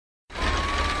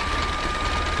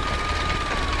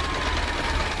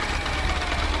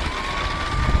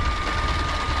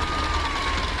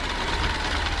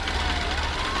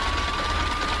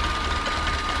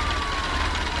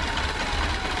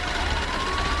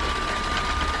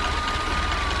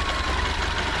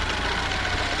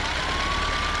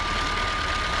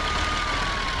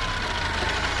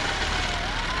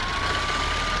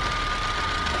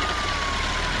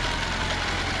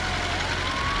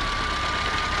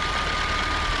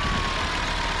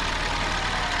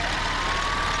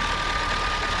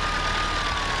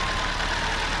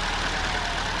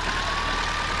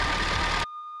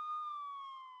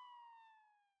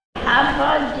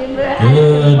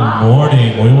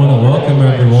morning. We want to welcome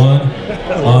everyone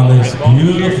on this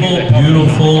beautiful,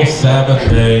 beautiful Sabbath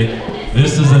day.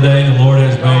 This is the day the Lord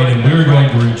has made, and we're going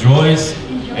to rejoice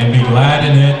and be glad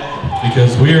in it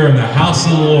because we are in the house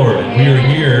of the Lord, and we are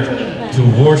here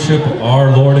to worship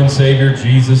our Lord and Savior,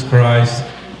 Jesus Christ.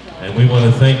 And we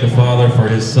want to thank the Father for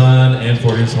His Son and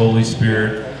for His Holy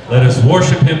Spirit. Let us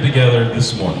worship Him together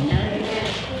this morning.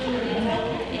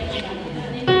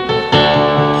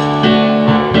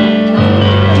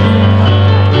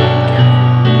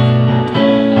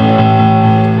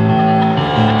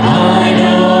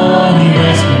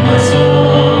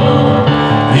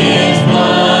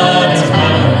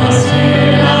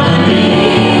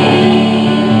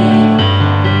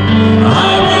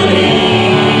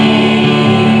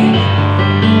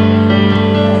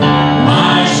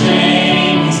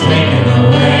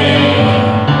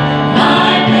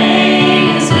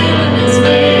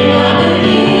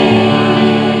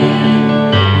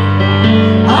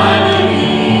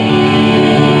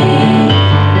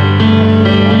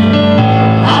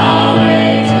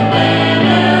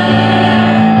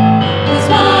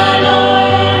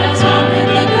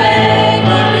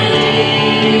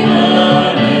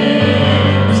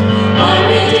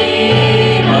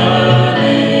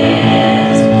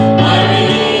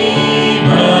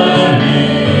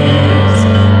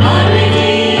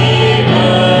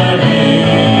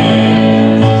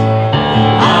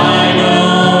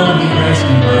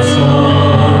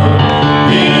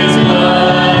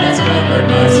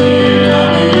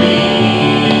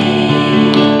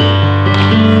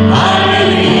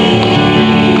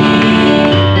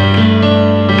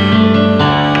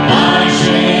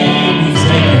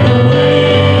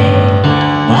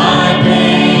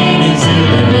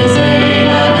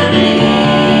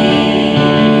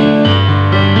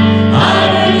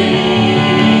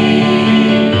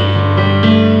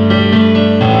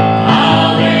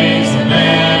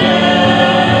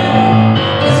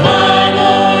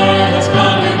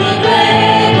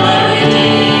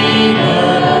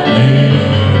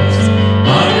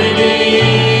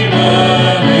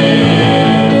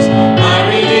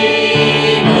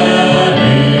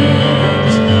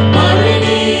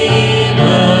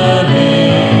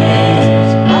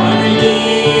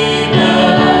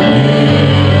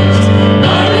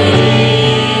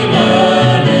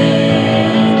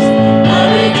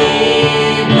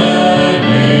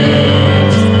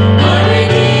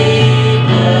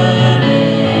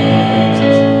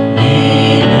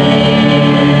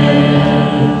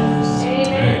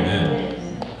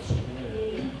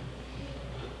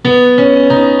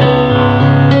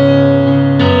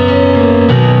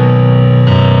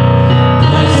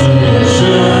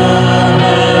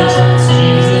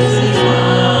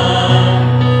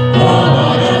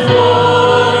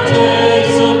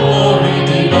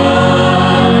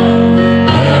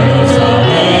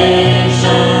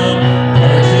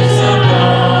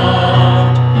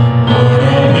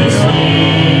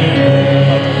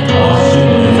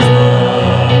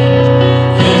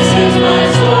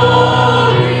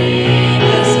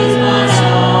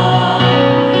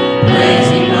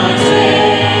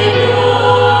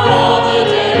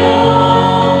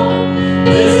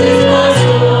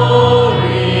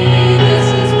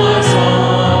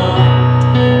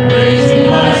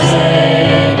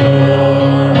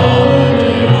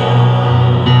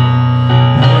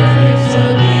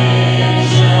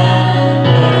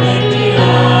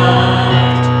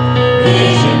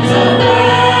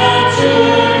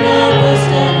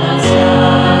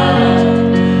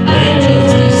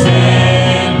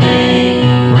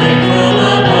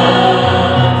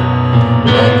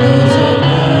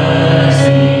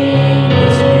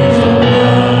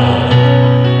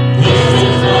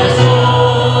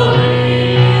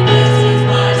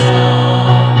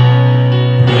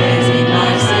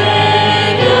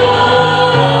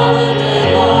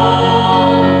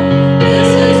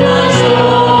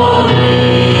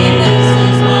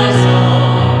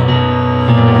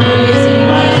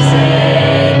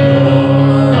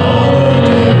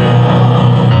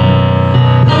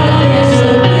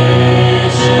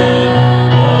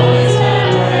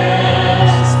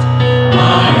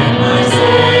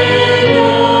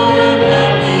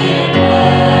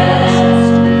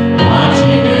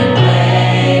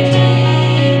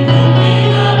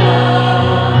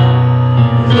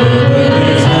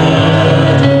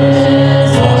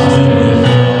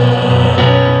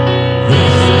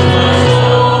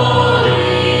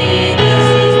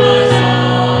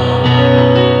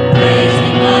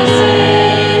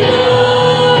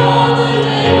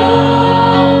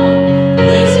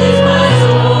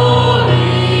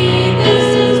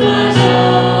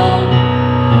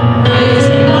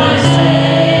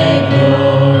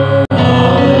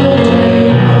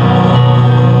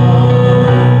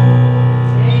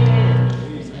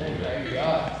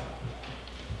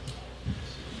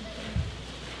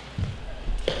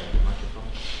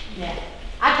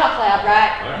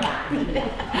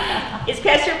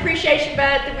 appreciation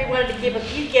month, and we wanted to give a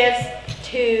few gifts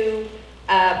to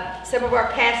some of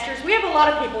our pastors. We have a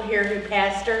lot of people here who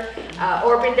pastor.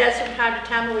 Orban does from time to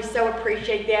time, and we so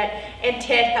appreciate that. And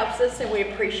Ted helps us, and we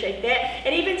appreciate that.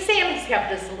 And even Sam has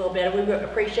helped us a little bit, and we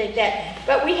appreciate that.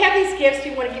 But we have these gifts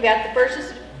we want to give out. The first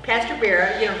is Pastor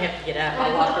Vera. You don't have to get up.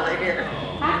 I'll walk over here.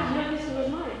 This was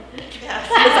mine.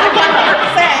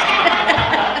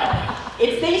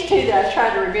 It's these two that I was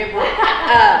trying to remember.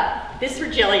 This is for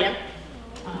Jillian.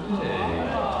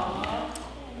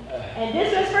 And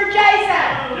this was for Jason.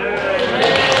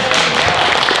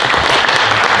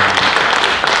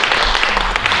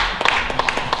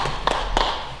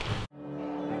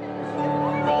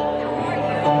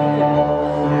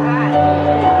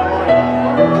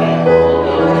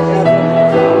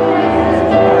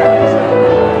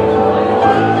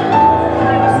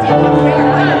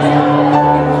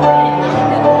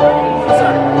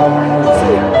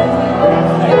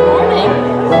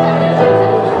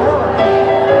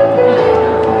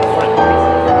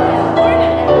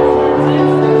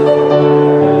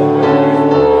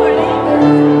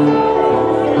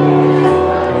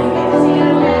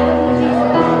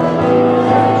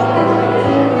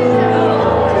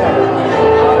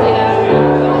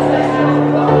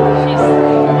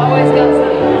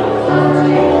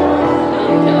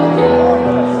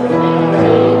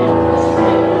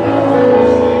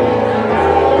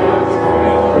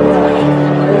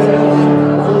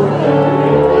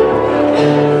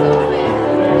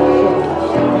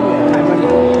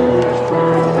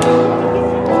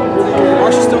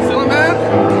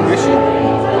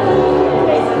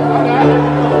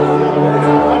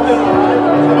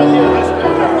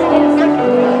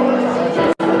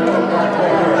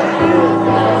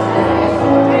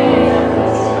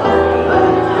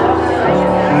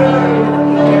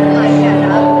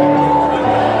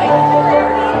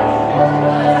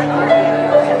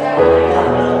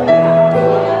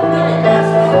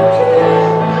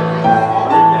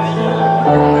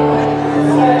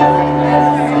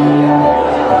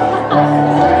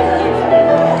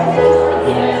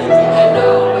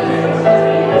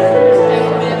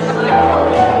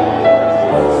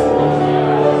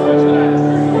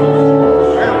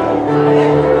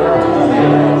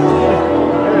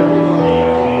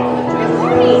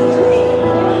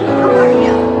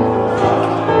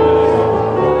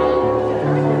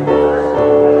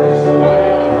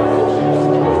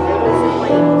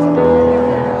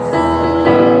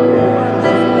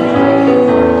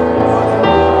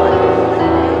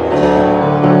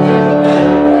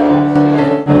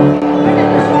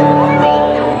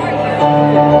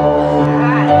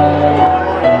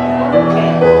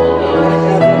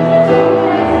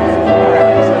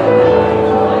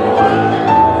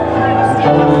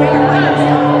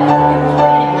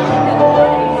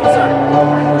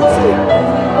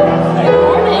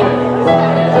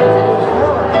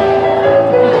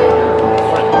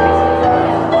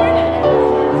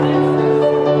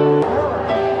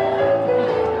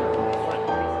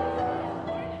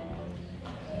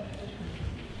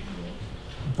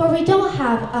 For we don't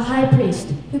have a high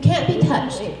priest who can't be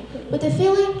touched with the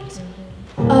feelings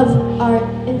of our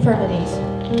infirmities,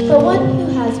 but one who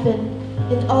has been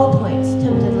in all points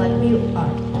tempted like we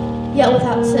are, yet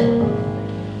without sin.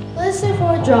 Let us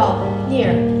therefore draw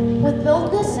near with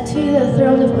boldness to the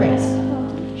throne of grace,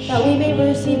 that we may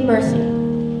receive mercy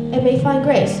and may find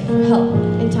grace for help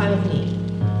in time of need.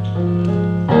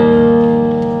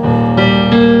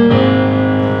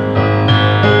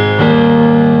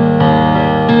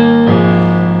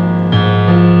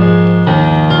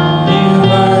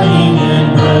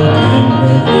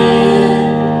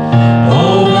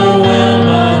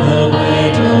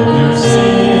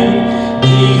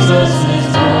 Jesus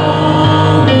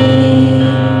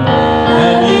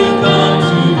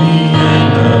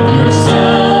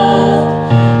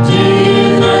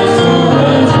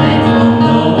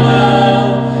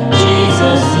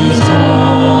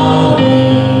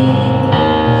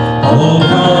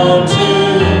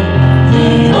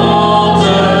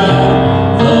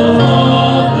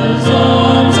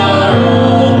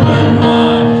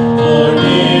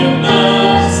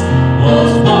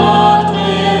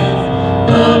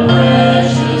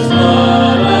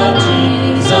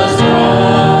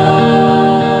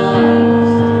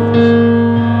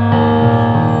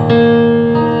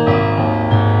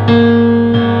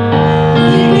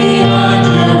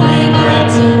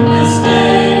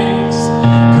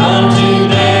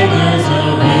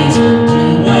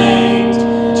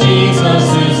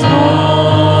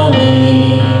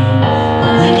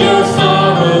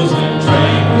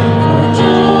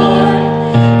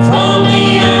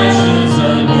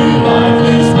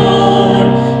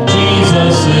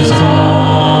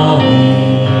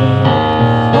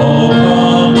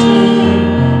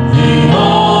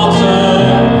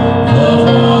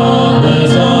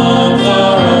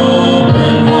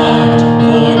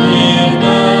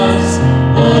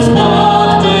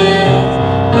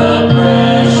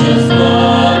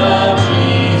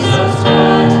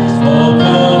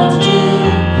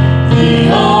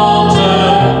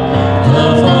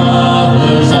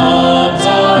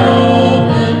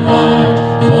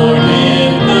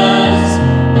Forgiveness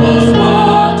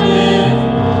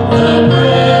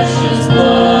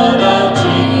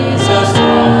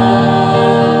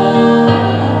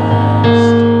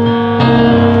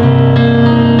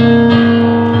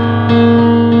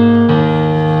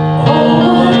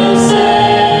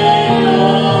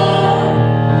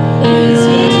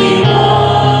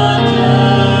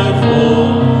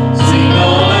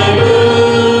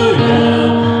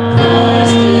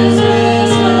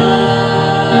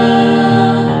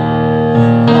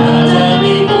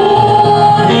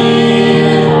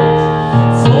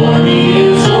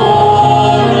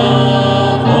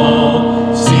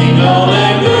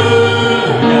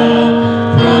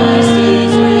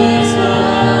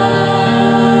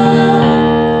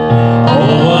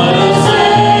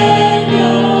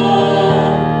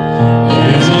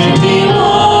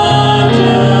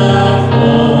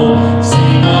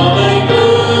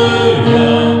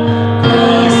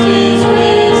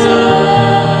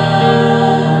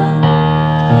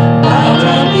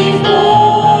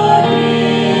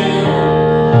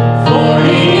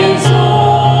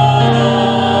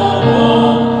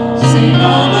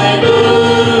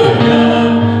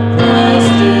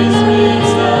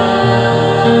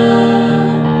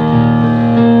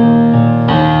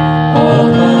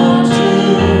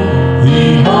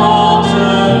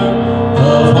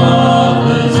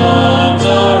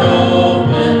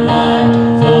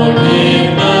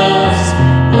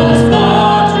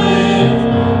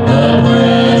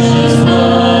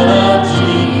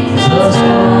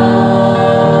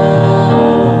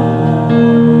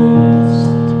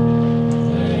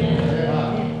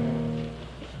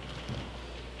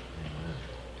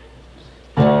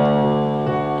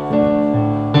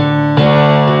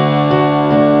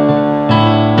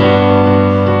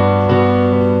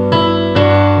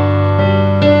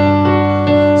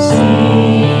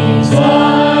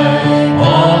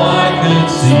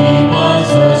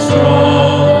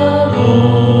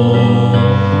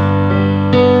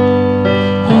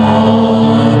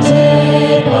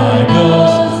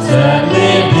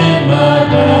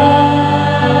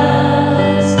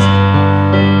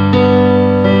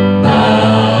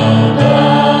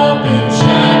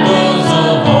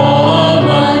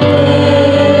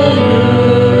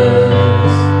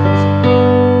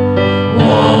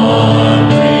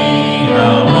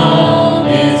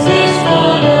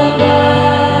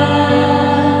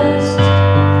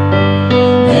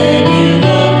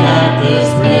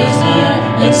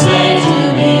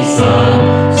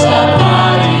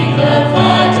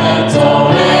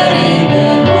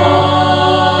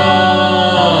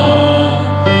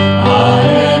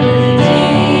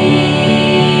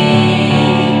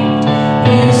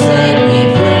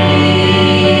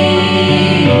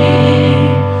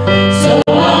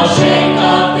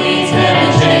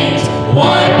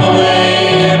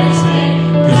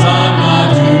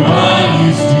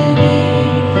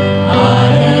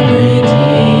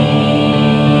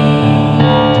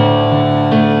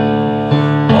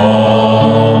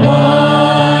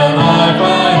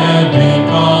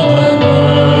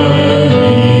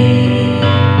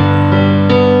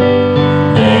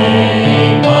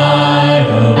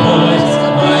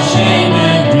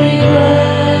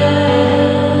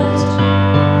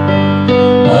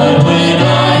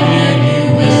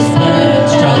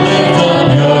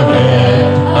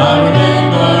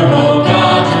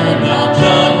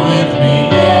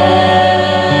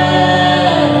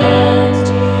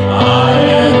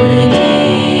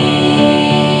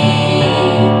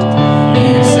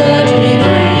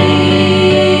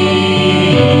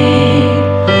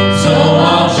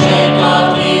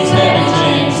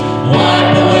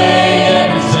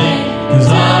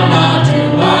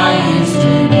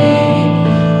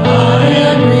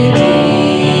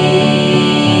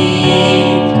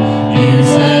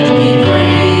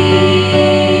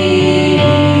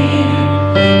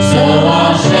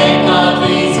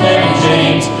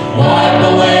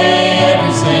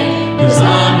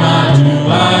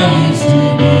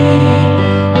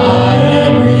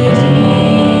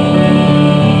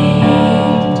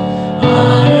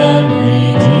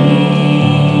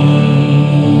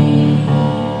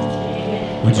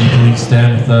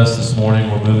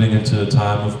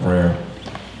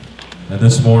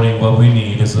this morning what we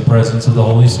need is the presence of the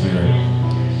Holy Spirit.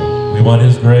 We want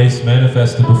His grace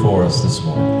manifested before us this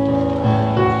morning.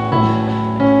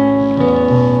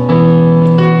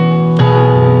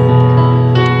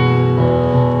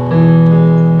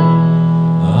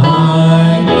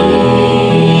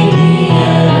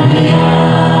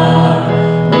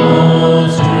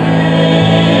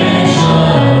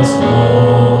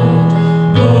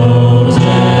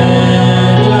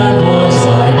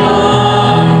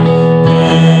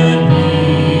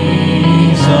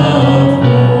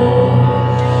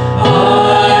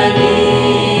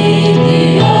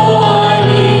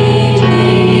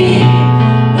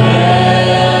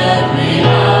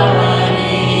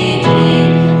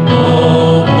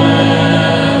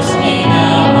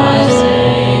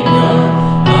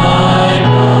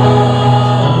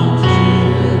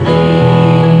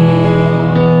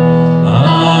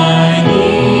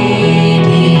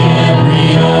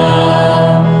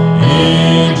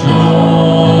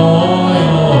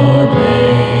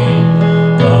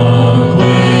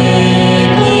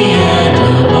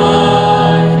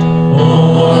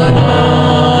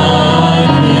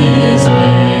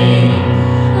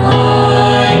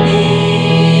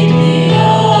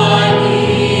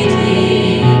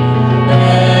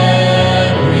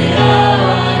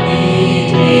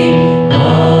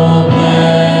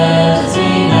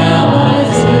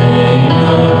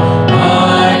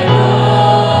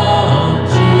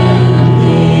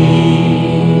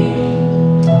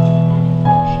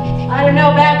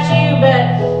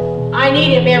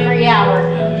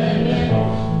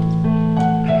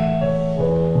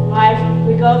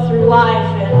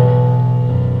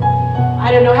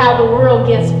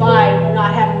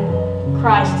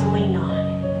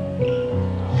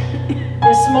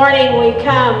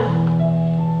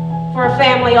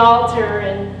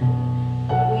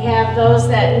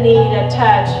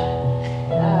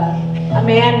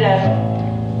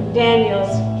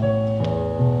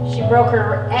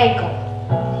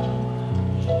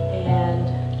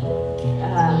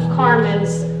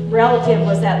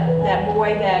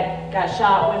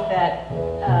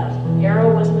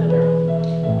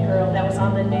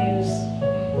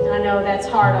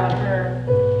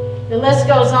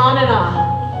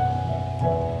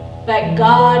 But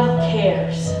God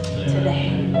cares today,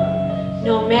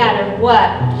 no matter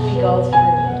what we go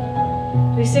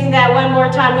through. We sing that one more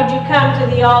time. Would you come to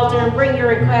the altar and bring your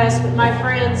request? But my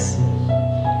friends,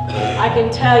 I can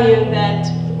tell you that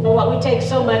what we take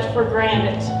so much for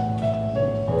granted,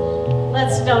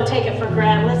 let's don't take it for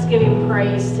granted. Let's give Him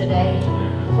praise today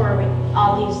for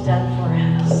all He's done for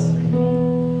us.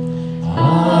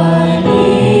 I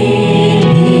need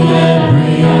Thee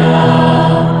every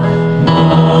hour,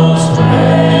 most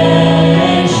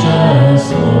precious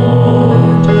Lord.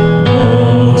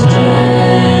 No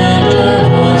tender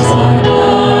voice like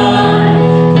thine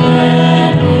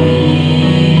can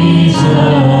ease the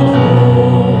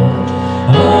Lord.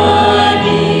 I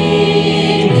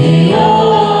need Thee,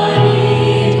 oh, I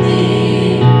need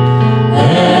Thee.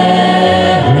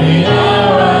 Every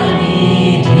hour I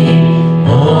need Thee.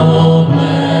 Oh,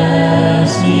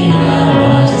 bless me now,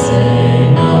 my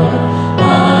Savior. I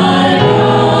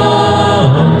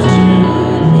come to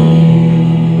Thee.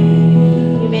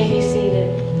 You may be seated.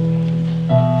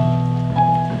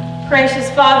 Gracious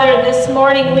Father, this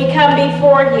morning we come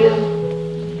before You.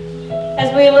 As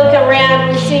we look around,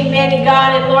 we see many,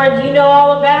 God, and Lord, You know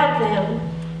all about them.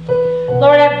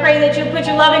 Lord, I pray that You put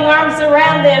Your loving arms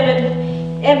around them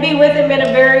and be with them in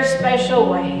a very special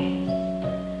way.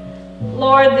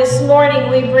 Lord, this morning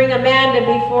we bring Amanda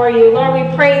before You. Lord, we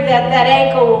pray that that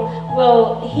ankle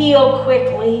will heal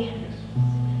quickly.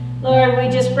 Lord, we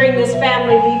just bring this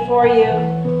family before You.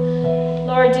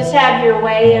 Lord, just have Your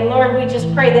way. And Lord, we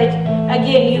just pray that,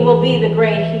 again, You will be the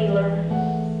great healer.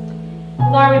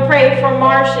 Lord, we pray for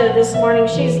Marcia this morning.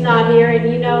 She's not here, and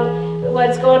You know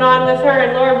what's going on with her.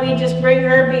 And Lord, we just bring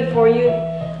her before You.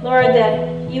 Lord,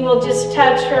 that You will just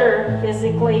touch her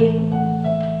physically.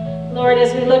 Lord,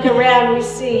 as we look around, we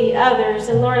see others.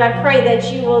 And Lord, I pray that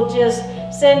You will just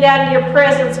send down Your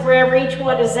presence wherever each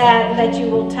one is at, and that You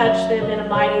will touch them in a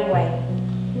mighty way.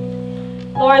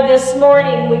 Lord, this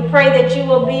morning we pray that You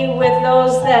will be with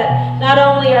those that not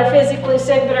only are physically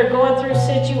sick, but are going through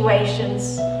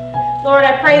situations. Lord,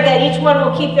 I pray that each one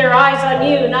will keep their eyes on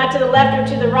You, not to the left or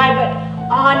to the right, but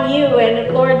on You.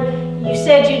 And Lord, You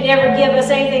said You'd never give us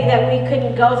anything that we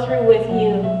couldn't go through with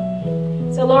You.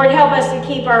 So Lord, help us to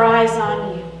keep our eyes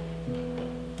on You.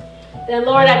 Then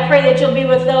Lord, I pray that You'll be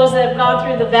with those that have gone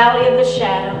through the valley of the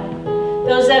shadow,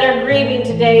 those that are grieving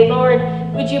today. Lord,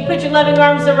 would You put Your loving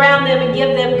arms around them and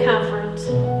give them comfort.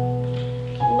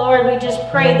 Lord, we just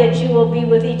pray that you will be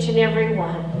with each and every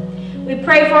one. We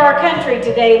pray for our country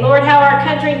today. Lord, how our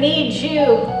country needs you.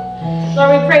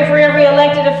 Lord, we pray for every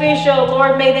elected official.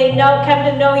 Lord, may they come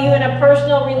to know you in a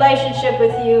personal relationship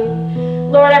with you.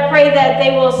 Lord, I pray that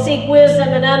they will seek wisdom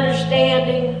and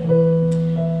understanding.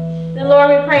 And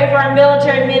Lord, we pray for our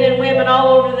military men and women all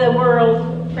over the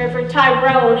world. We pray for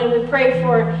Tyrone, and we pray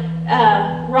for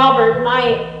Robert,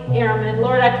 my airman.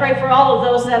 Lord, I pray for all of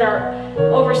those that are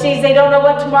overseas. They don't know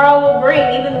what tomorrow will bring.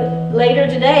 Even later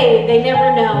today, they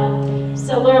never know.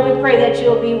 So Lord, we pray that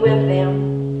you'll be with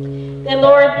them. Then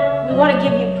Lord, we want to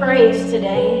give you praise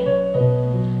today.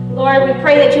 Lord, we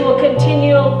pray that you will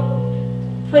continue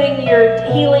putting your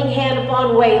healing hand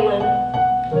upon Waylon.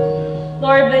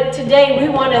 Lord, but today we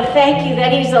want to thank you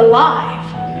that he's alive.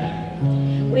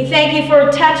 We thank you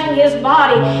for touching his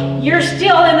body. You're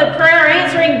still in the prayer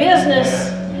answering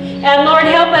business. And Lord,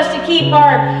 help us to keep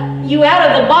you out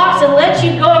of the box and let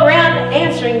you go around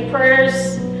answering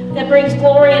prayers that brings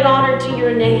glory and honor to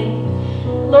your name.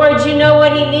 Lord, you know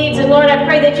what he needs. And Lord, I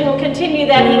pray that you will continue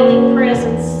that healing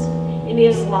presence in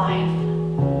his life.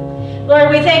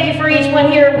 Lord, we thank you for each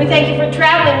one here. We thank you for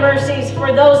traveling mercies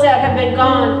for those that have been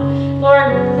gone.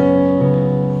 Lord,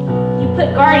 you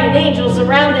put guardian angels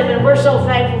around them, and we're so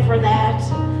thankful for that.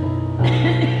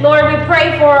 Lord, we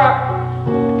pray for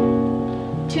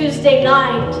Tuesday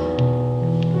night,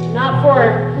 not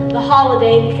for the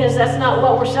holiday, because that's not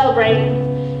what we're celebrating.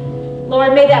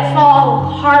 Lord, may that fall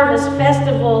harvest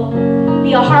festival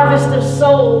be a harvest of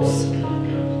souls.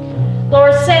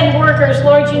 Lord, send workers.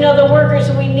 Lord, you know the workers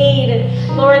we need.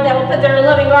 And Lord, that will put their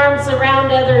loving arms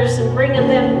around others and bringing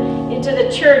them into the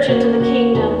church, into the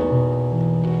kingdom.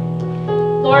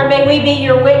 Lord, may we be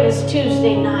your witness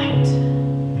Tuesday night.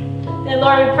 And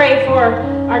Lord, we pray for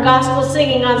our gospel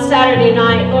singing on Saturday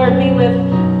night. Lord, be with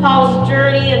Paul's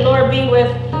Journey, and Lord, be with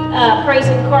Praise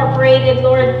Incorporated.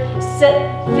 Lord,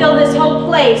 fill this whole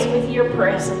place with your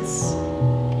presence.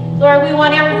 Lord, we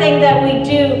want everything that we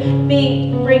do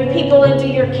bring people into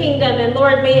your kingdom, and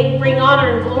Lord, may it bring honor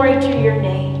and glory to your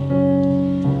name.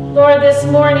 Lord, this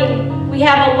morning we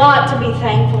have a lot to be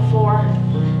thankful for.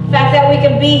 The fact that we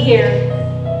can be here.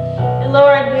 And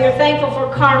Lord, we are thankful for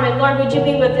Carmen. Lord, would you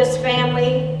be with this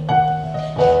family?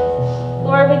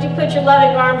 Lord, would you put your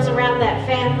loving arms around that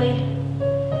family?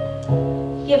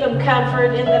 Give them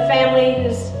comfort. And the family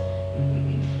whose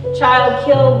child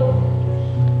killed,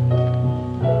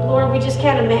 Lord, we just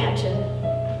can't imagine.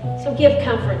 So give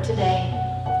comfort today.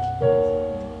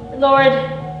 Lord,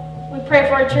 we pray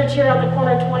for our church here on the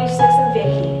corner of 26th and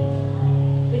Vicky.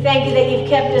 We thank you that you've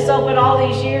kept us open all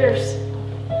these years.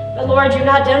 But Lord, you're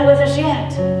not done with us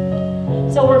yet.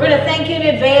 So we're going to thank you in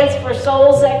advance for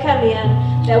souls that come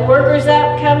in, that workers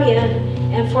that come in,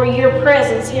 and for your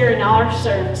presence here in our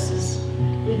services.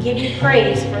 We give you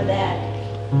praise for that.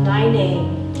 In thy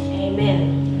name,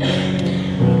 amen.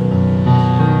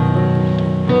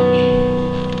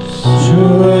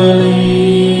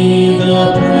 Surely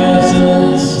the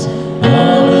presence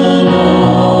of the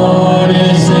Lord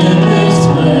is in this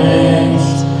place.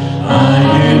 I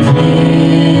can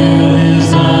feel his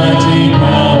mighty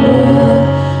power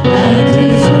and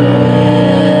his grace.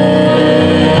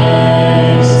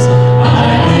 I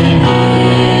can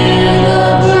hear the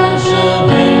bunch of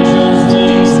angels'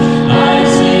 wings. I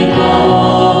see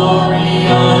glory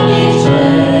on each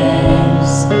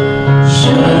face.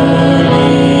 Surely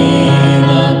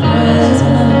the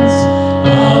presence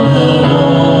of the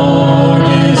Lord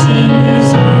is in this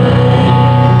place.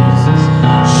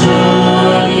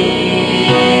 Surely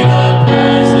the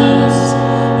presence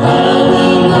of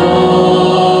the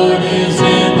Lord is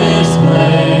in this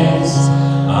place.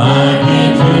 I can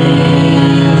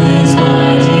feel his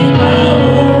mighty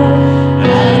power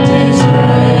and his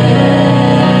grace.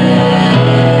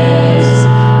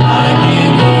 I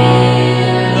can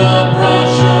hear the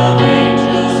brush of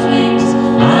angels' wings.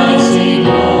 I see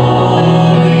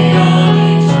glory on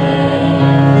each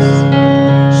face.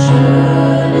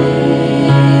 Surely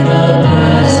the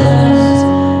presence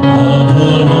of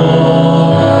the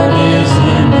Lord is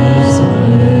in this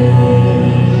place.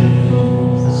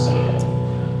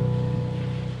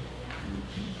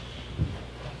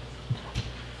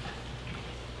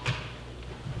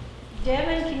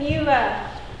 Devin, can you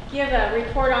give a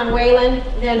report on Waylon?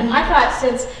 Then I thought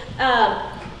since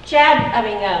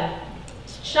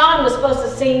Sean was supposed to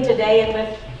sing today, and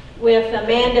with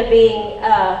Amanda being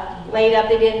laid up,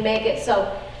 they didn't make it.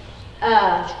 So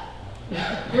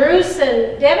Bruce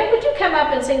and Devin, would you come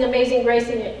up and sing Amazing Grace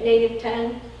in your native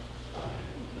tongue?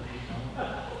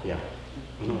 Yeah.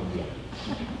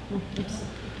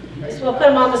 Just we'll put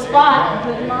them on the spot.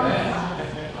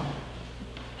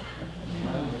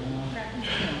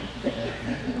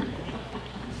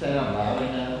 Say I'm loud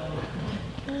enough.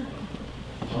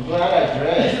 I'm glad I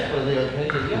dressed for the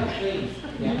occasion. Yeah, please.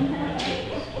 Yeah.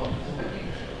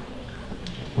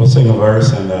 We'll sing a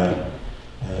verse in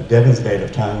Devin's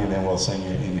native tongue, and then we'll sing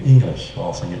it in English. We'll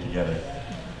all sing it together.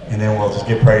 And then we'll just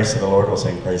give praise to the Lord. We'll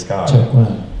sing praise God. Check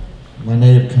one. My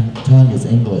native tongue is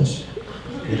English.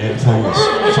 Your native tongue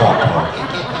is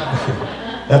Choctaw.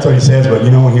 That's what he says, but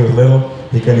you know when he was little,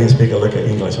 he couldn't even speak a lick of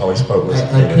English. All he spoke was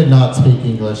I could not speak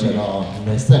English at all. And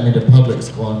they sent me to public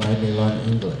school and made me learn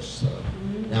English. So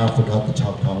now I forgot the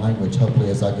Choctaw language. Hopefully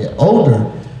as I get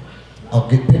older, I'll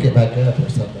pick it back up or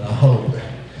something, I hope.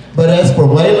 But as for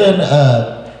Waylon,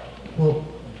 well,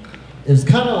 it was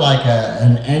kind of like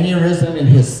an aneurysm in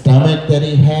his stomach that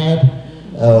he had,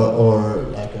 or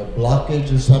like a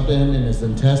blockage or something in his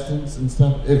intestines and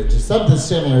stuff. It was just something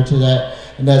similar to that,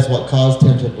 and that's what caused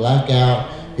him to black out.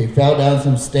 He fell down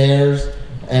some stairs,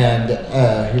 and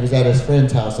he was at his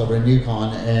friend's house over in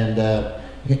Yukon, and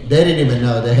they didn't even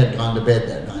know they had gone to bed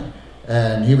that night.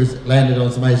 And he was landed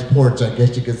on somebody's porch, I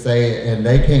guess you could say, and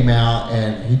they came out,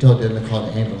 and he told them to call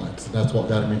the ambulance. And that's what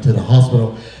got him into the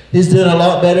hospital. He's doing a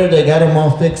lot better. They got him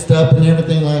all fixed up and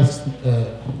everything like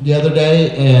the other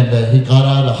day, and he got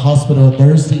out of the hospital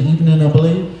Thursday evening, I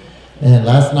believe. And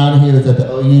last night he was at the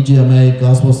OUGMA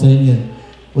gospel singing.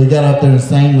 We got up there and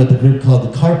sang with a group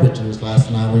called the Carpenters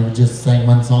last night. We just sang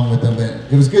one song with them, but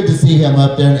it was good to see him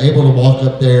up there and able to walk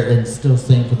up there and still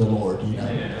sing for the Lord, you know.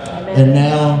 And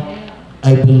now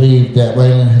I believe that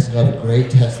Waylon has got a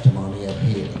great testimony of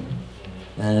healing.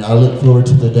 And I look forward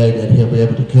to the day that he'll be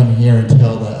able to come here and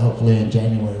tell that, hopefully in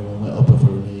January when we open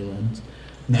for healings.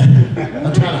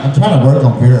 I'm trying to work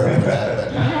on Vera for that,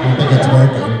 but I don't think it's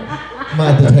working. I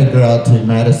might have to take her out to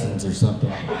Madison's or something.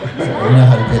 So we know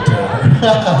how to get to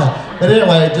her. But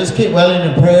anyway, just keep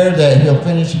Waylon in prayer that he'll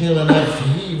finish healing up.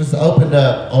 He was opened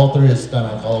up all through his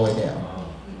stomach all the way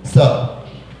down. So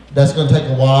that's going to take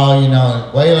a while, you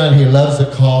know. Waylon, he loves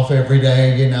to cough every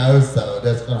day, you know, so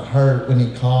that's going to hurt when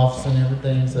he coughs and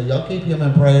everything. So y'all keep him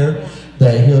in prayer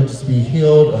that he'll just be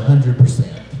healed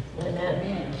 100%.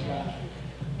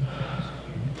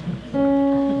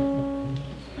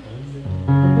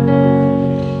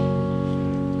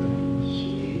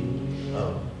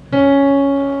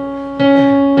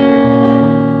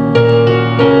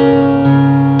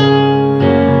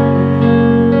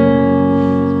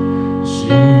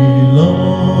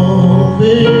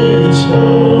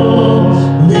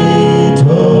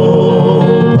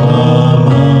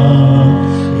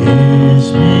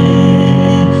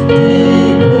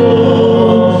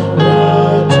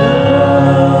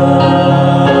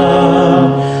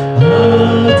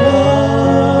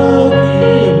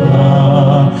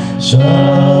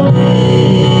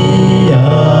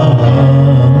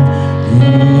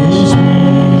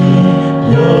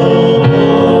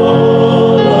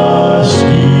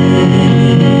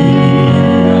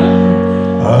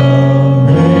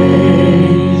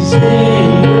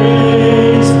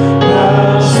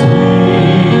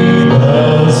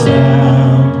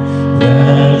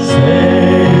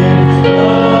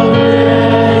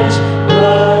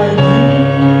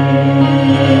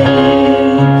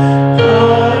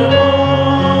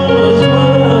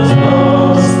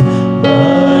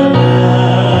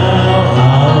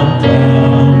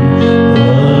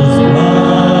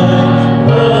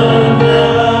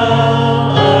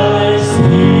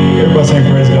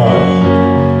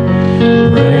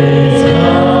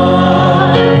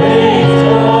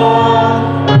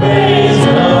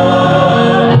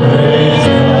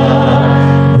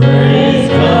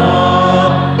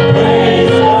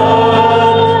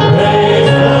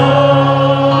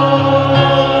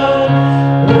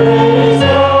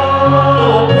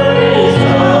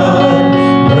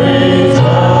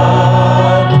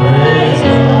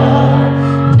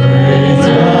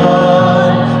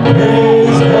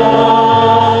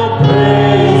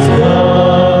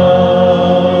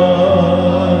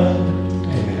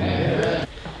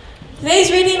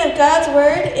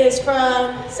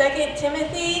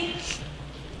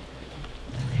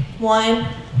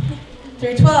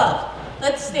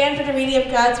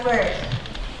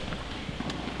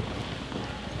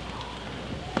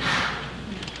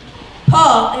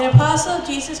 Paul, an apostle of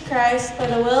Jesus Christ, by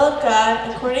the will of God,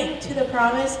 according to the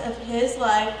promise of his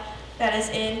life that is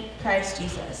in Christ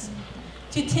Jesus.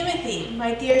 To Timothy,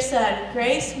 my dear son,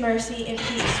 grace, mercy, and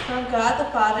peace from God the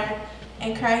Father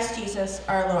and Christ Jesus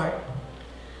our Lord.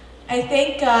 I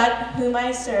thank God, whom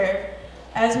I serve,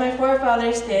 as my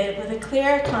forefathers did, with a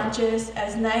clear conscience,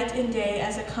 as night and day,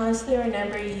 as I constantly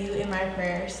remember you in my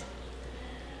prayers.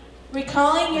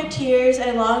 Recalling your tears,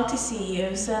 I long to see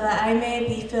you, so that I may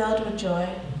be filled with joy.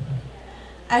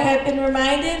 I have been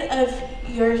reminded of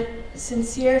your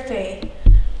sincere faith,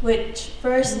 which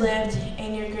first lived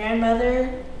in your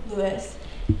grandmother Louis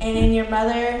and in your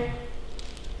mother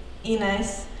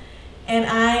Eunice, and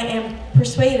I am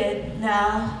persuaded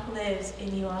now lives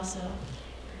in you also.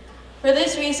 For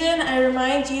this reason, I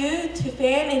remind you to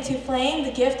fan into flame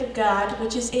the gift of God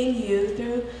which is in you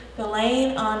through the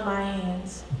laying on my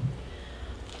hands.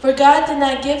 For God did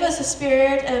not give us a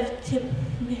spirit of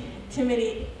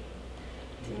timidity,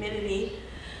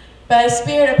 but a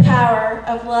spirit of power,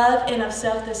 of love, and of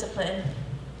self-discipline.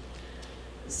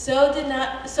 So do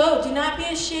not be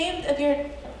ashamed of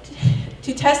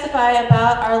to testify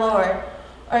about our Lord,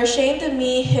 or ashamed of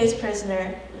me, his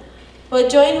prisoner, but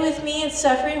join with me in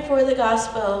suffering for the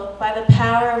gospel by the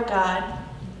power of God,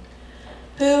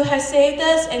 who has saved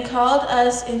us and called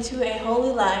us into a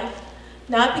holy life,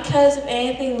 not because of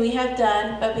anything we have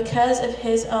done, but because of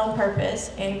his own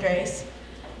purpose and grace.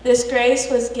 This grace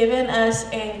was given us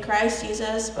in Christ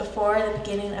Jesus before the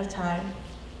beginning of time.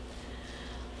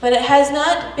 But it has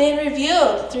not been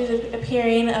revealed through the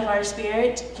appearing of our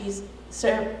Spirit,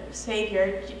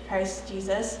 Savior, Christ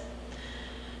Jesus,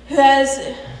 who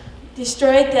has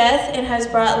destroyed death and has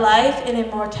brought life and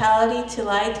immortality to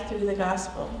light through the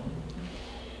gospel.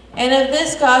 And of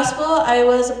this gospel I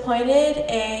was appointed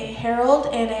a herald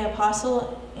and an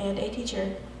apostle and a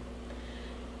teacher.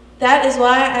 That is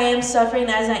why I am suffering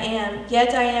as I am,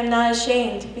 yet I am not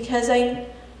ashamed, because I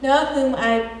know whom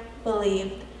I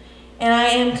believed, and I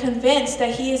am convinced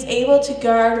that he is able to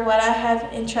guard what I have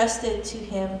entrusted to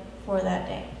him for that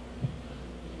day.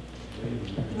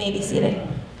 You may be seated.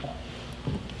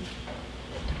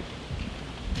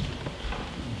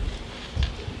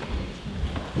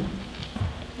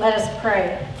 Let us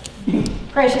pray.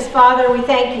 Precious Father, we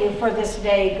thank you for this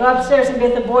day. Go upstairs and be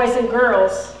with the boys and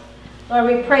girls. Lord,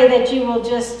 we pray that you will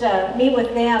just meet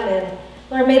with them, and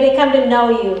Lord, may they come to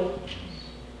know you.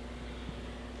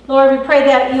 Lord, we pray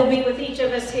that you'll be with each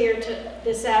of us here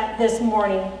this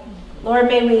morning. Lord,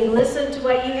 may we listen to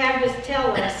what you have to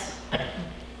tell us.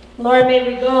 Lord, may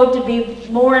we go to be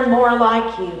more and more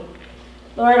like you.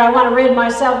 Lord, I want to rid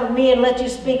myself of me and let you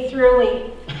speak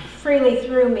freely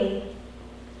through me.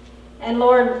 And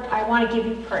Lord, I want to give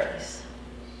you praise.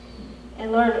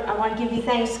 And Lord, I want to give you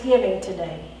thanksgiving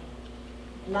today.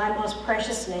 In thy most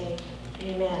precious name,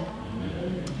 amen.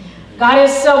 God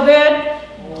is so good.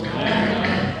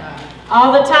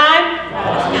 All the time.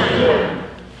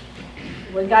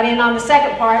 We got in on the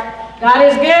second part. God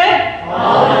is good.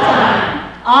 All the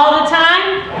time. All the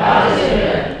time. God is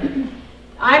good.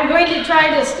 I'm going to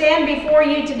try to stand before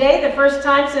you today, the first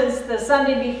time since the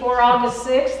Sunday before August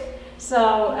 6th.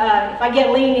 So if I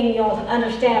get leaning, you'll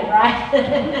understand, right?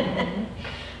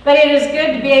 But it is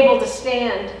good to be able to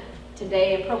stand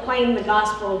today and proclaim the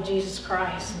gospel of Jesus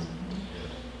Christ.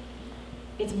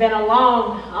 It's been a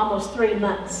long, almost 3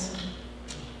 months.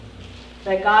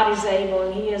 But God is able,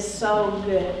 and he is so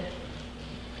good.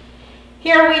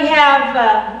 Here we have,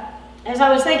 as I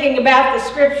was thinking about the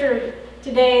scripture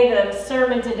today, the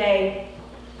sermon today,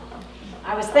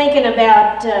 I was thinking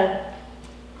about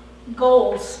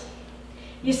goals.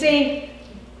 You see,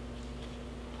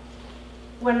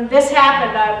 when this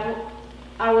happened,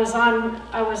 I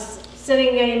was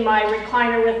sitting in my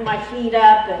recliner with my feet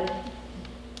up, and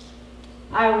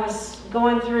I was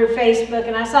going through Facebook,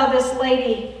 and I saw this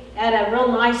lady at a real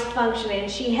nice function,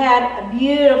 and she had a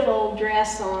beautiful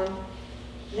dress on.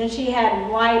 And then she had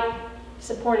white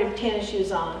supportive tennis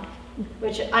shoes on,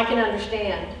 which I can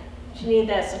understand. She needed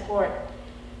that support.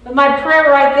 But my prayer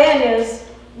right then is,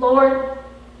 Lord,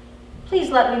 please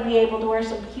let me be able to wear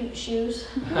some cute shoes.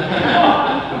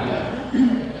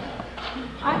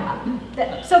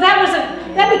 So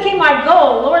that became my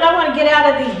goal. Lord, I want to get out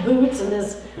of these boots and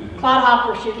this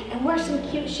clodhopper shoe and wear some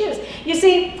cute shoes. You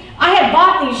see, I had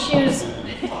bought these shoes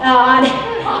on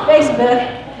Facebook,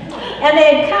 and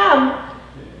they had come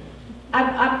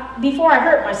before I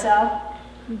hurt myself.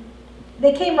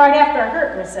 They came right after I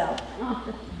hurt myself.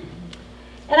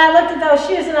 And I looked at those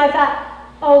shoes and I thought,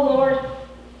 oh Lord,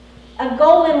 a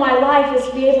goal in my life is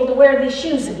to be able to wear these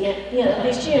shoes again,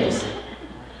 these shoes.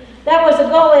 That was a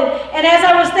goal. And as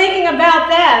I was thinking about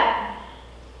that,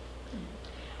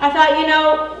 I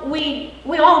thought,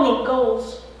 we all need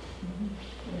goals.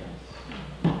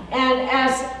 And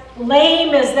as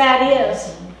lame as that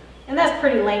is, and that's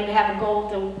pretty lame to have a goal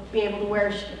to be able to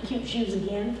wear cute shoes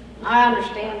again. I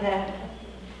understand that.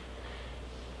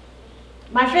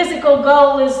 My physical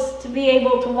goal is to be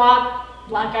able to walk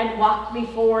like I'd walked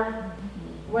before,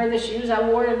 wear the shoes I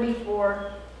wore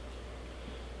before.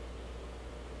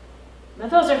 But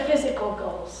those are physical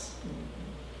goals.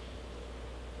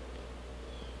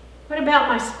 What about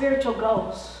my spiritual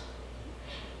goals?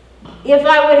 if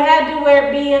I would have had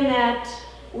to be in that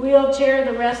wheelchair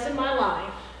the rest of my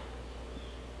life,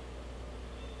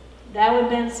 that would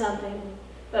have been something.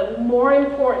 But more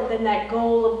important than that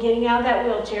goal of getting out of that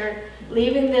wheelchair,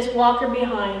 leaving this walker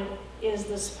behind, is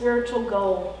the spiritual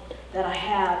goal that I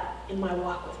have in my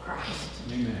walk with Christ.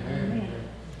 Amen.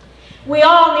 We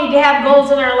all need to have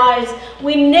goals in our lives.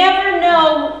 We never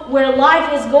know where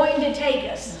life is going to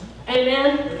take us.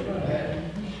 Amen?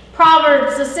 Amen.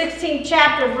 Proverbs, the 16th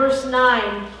chapter, verse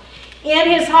 9. In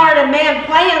his heart a man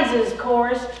plans his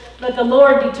course, but the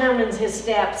Lord determines his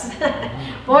steps.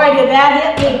 Boy, did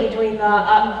that hit me between the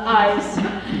eyes.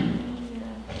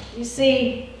 You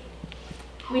see,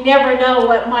 we never know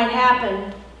what might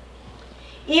happen.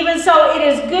 Even so, it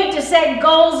is good to set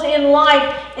goals in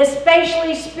life,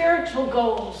 especially spiritual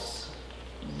goals.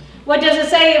 What does it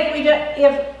say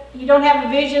if you don't have a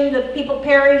vision, the people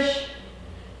perish?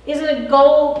 Isn't a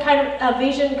goal a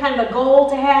vision kind of a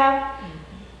goal to have?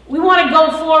 We want to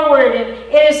go forward, and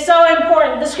it is so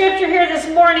important. The scripture here this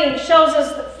morning shows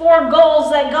us the 4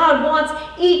 goals that God wants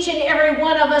each and every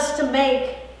one of us to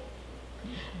make.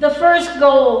 The first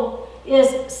goal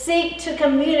is seek to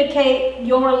communicate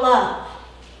your love.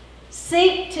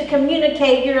 Seek to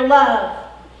communicate your love.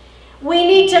 We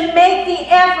need to make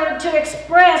the effort to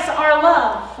express our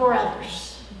love for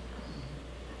others.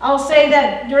 I'll say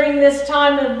that during this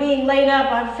time of being laid up,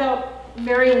 I've felt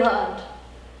very loved.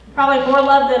 Probably more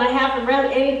love than I have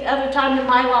any other time in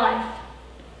my life.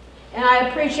 And I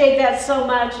appreciate that so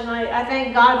much, and I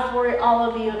thank God for all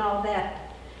of you and all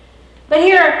that. But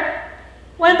here,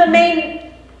 one of the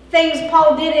main things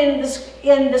Paul did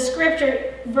in the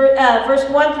scripture, verse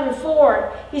 1 through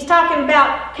 4, he's talking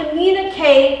about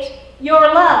communicate your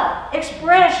love.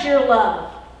 Express your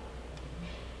love.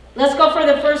 Let's go for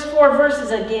the first 4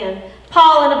 verses again.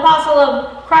 Paul, an apostle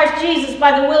of Christ Jesus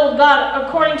by the will of God,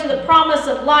 according to the promise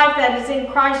of life that is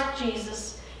in Christ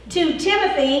Jesus. To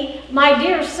Timothy, my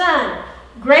dear son,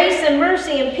 grace and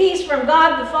mercy and peace from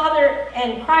God the Father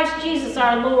and Christ Jesus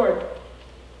our Lord.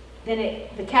 Then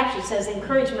the caption says,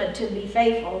 encouragement to be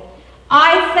faithful.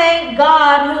 I thank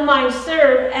God whom I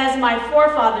serve as my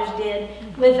forefathers did,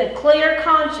 with a clear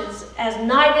conscience, as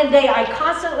night and day I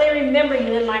constantly remember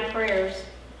you in my prayers.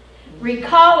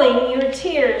 Recalling your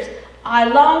tears, I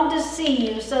long to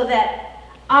see you so that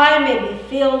I may be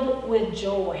filled with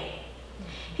joy.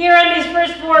 Here in these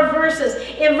first 4 verses,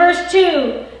 in verse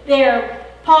 2 there,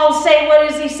 Paul's saying, what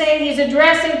is he saying? He's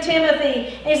addressing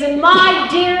Timothy. He said, my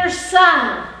dear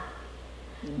son.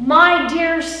 My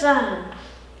dear son.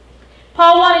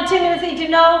 Paul wanted Timothy to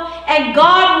know, and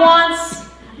God wants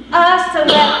us to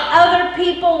let other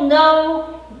people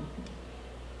know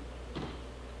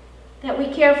that we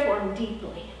care for them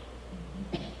deeply.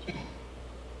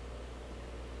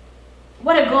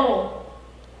 What a goal.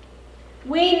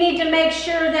 We need to make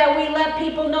sure that we let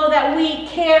people know that we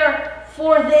care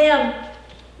for them,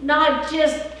 not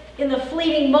just in the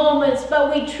fleeting moments,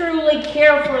 but we truly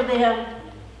care for them.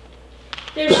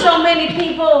 There's so many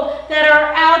people that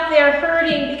are out there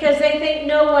hurting because they think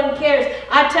no one cares.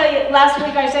 I tell you, last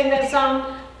week I sang that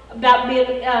song about being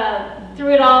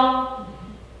through it all,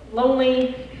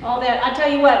 lonely, all that. I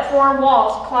tell you what, 4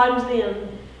 walls climbs in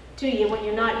to you when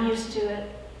you're not used to it.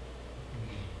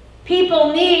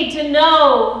 People need to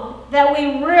know that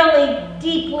we really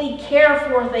deeply care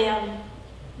for them.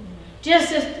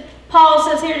 Just as Paul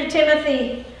says here to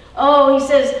Timothy, oh, he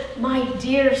says, my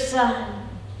dear son.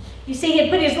 You see, he had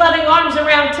put his loving arms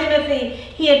around Timothy.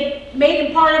 He had made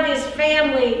him part of his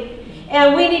family.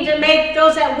 And we need to make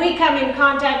those that we come in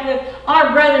contact with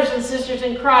our brothers and sisters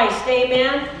in Christ.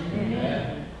 Amen?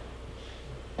 Amen.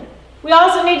 We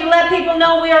also need to let people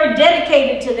know we are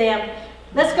dedicated to them.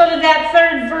 Let's go to that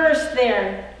 3rd verse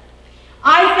there.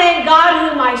 I thank God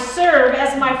whom I serve,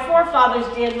 as my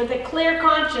forefathers did, with a clear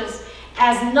conscience.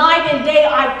 As night and day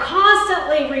I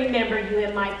constantly remember you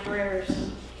in my prayers.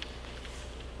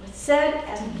 It said,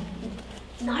 as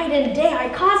night and day I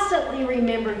constantly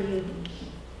remember you.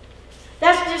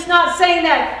 That's just not saying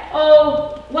that,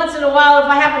 oh, once in a while if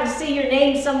I happen to see your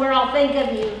name somewhere, I'll think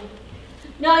of you.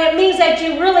 No, it means that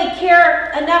you really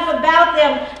care enough about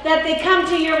them that they come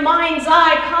to your mind's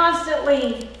eye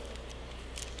constantly.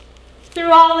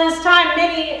 Through all this time,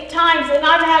 many times, and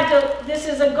I've had to, this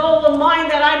is a goal of mine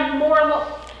that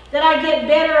I get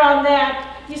better on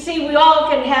that. You see, we all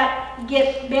can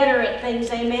get better at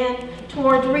things, amen,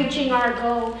 towards reaching our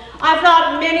goal. I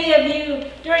thought many of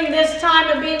you during this time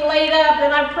of being laid up,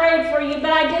 and I prayed for you, but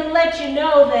I didn't let you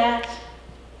know that.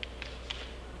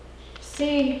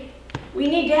 See, we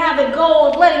need to have a goal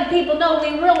of letting people know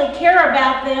we really care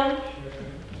about them,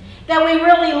 that we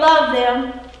really love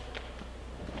them.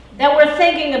 that we're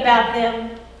thinking about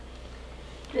them.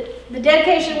 The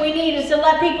dedication we need is to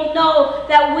let people know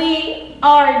that we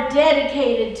are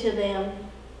dedicated to them.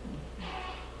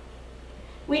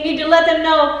 We need to let them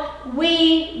know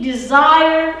we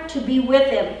desire to be with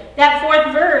them. That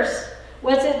fourth verse,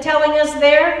 what's it telling us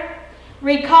there?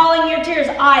 Recalling your tears,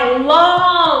 I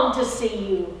long to see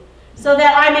you, so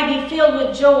that I may be filled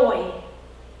with joy.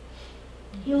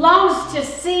 He longs to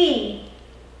see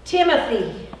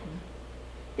Timothy.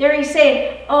 There he's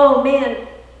saying, oh man,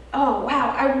 oh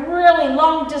wow, I really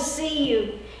long to see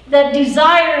you. The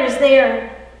desire is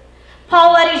there.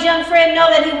 Paul let his young friend know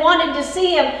that he wanted to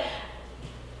see him.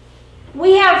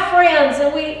 We have friends,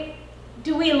 and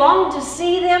do we long to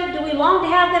see them? Do we long to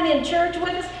have them in church with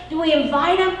us? Do we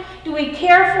invite them? Do we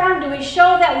care for them? Do we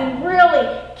show that we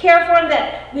really care for them,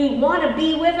 that we want to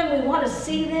be with them, we want to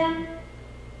see them?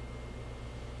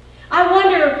 I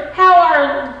wonder how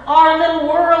our little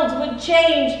worlds would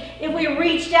change if we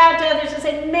reached out to others and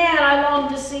said, man, I long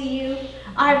to see you.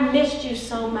 I've missed you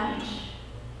so much.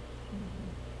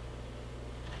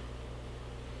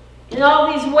 In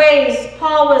all these ways,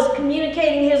 Paul was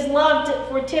communicating his love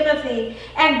for Timothy,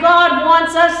 and God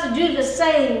wants us to do the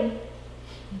same.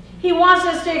 He wants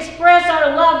us to express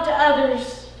our love to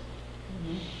others.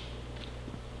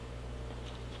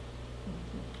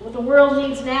 What the world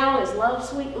needs now is love,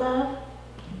 sweet love.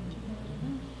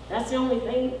 That's the only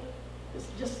thing. It's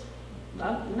just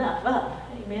not enough up.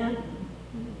 Amen.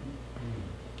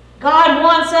 God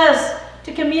wants us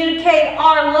to communicate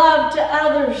our love to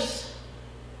others.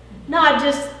 Not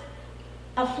just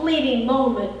a fleeting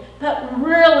moment, but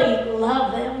really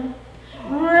love them.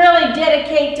 Really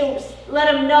dedicate to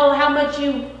let them know how much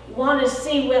you want to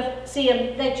see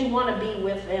them, that you want to be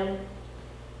with them.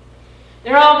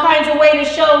 There are all kinds of ways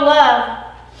to show love.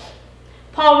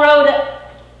 Paul wrote a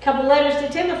couple letters to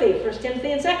Timothy, 1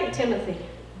 Timothy and 2 Timothy.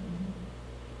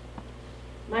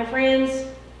 My friends,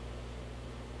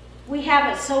 we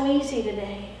have it so easy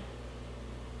today.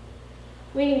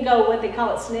 We can go, what they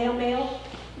call it, snail mail.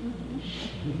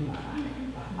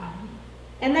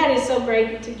 And that is so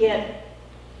great to get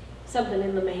something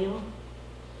in the mail.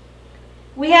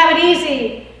 We have it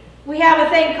easy. We have a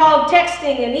thing called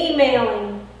texting and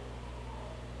emailing.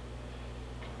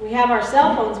 We have our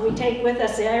cell phones we take with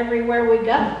us everywhere we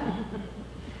go.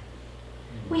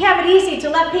 We have it easy to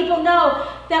let people know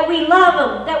that we love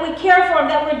them, that we care for them,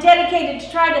 that we're dedicated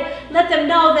to try to let them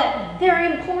know that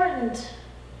they're important.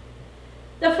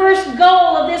 The first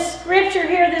goal of this scripture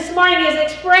here this morning is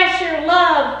express your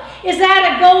love. Is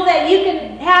that a goal that you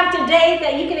can have today,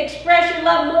 that you can express your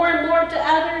love more and more to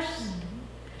others?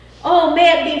 Oh,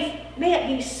 may it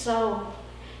be so.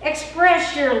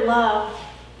 Express your love.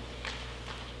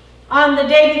 On the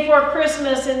day before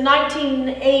Christmas in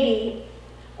 1980,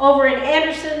 over in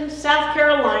Anderson, South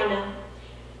Carolina,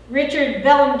 Richard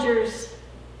Bellinger's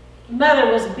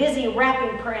mother was busy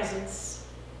wrapping presents.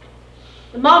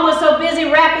 The mom was so busy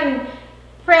wrapping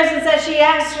presents that she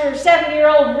asked her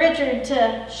 7-year-old Richard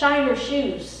to shine her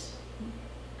shoes.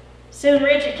 Soon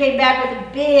Richard came back with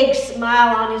a big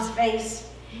smile on his face,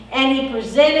 and he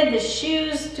presented the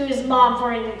shoes to his mom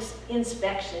for an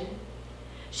inspection.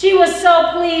 She was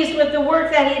so pleased with the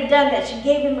work that he had done that she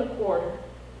gave him a quarter.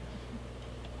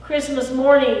 Christmas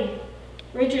morning,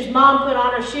 Richard's mom put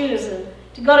on her shoes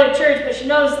to go to church, but she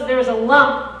noticed that there was a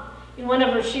lump in one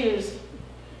of her shoes.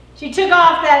 She took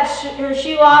off her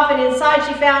shoe off, and inside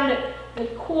she found the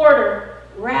quarter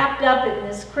wrapped up in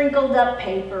this crinkled up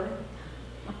paper.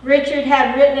 Richard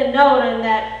had written a note on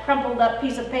that crumpled up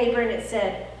piece of paper, and it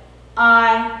said,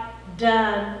 I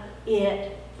done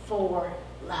it for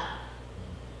love.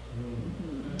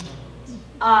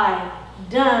 I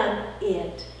done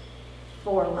it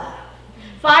for love.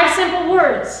 5 simple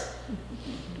words.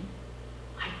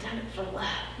 I done it for love.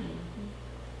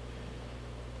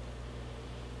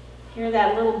 Here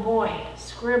that little boy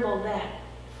scribbled that,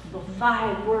 the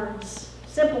 5 words,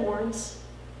 simple words.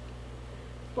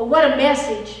 But what a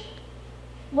message.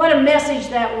 What a message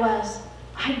that was.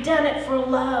 I done it for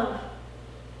love.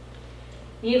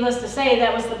 Needless to say,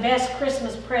 that was the best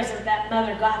Christmas present that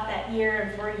mother got that year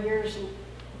and for years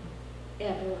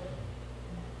ever.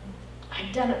 I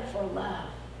done it for love.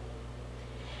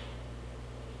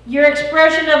 Your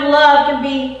expression of love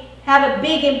can have a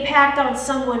big impact on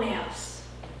someone else.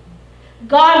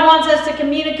 God wants us to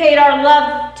communicate our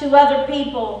love to other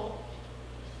people.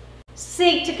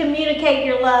 Seek to communicate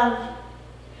your love.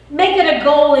 Make it a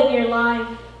goal in your life.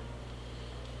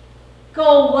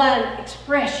 Goal 1,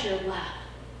 express your love.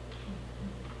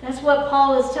 That's what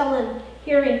Paul is telling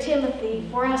here in Timothy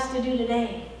for us to do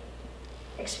today.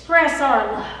 Express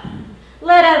our love.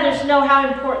 Let others know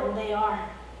how important they are.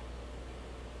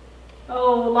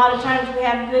 Oh, a lot of times we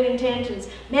have good intentions.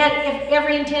 Man, if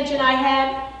every intention I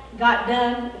had got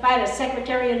done, if I had a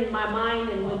secretary in my mind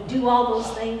and would do all those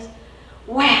things,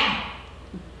 wow,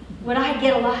 would I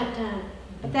get a lot done.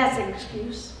 But that's an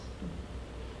excuse.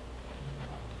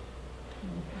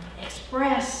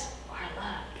 Express our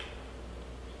love.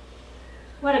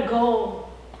 What a goal.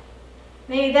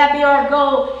 May that be our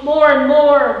goal, more and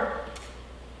more.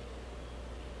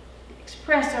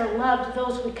 Express our love to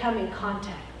those we come in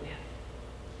contact with.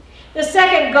 The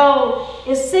second goal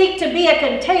is seek to be a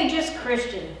contagious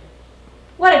Christian.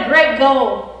 What a great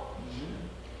goal.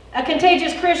 A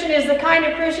contagious Christian is the kind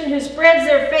of Christian who spreads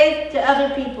their faith to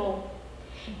other people.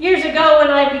 Years ago when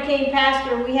I became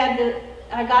pastor,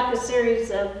 I got the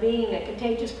series of being a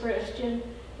contagious Christian.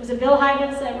 Was it Bill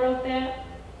Hygins that wrote that?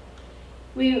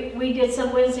 We did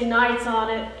some Wednesday nights on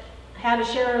it, how to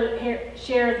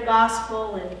share the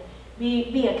gospel and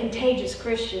be a contagious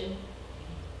Christian.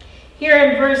 Here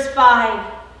in verse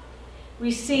 5,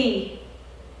 we see,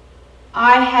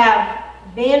 I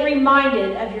have been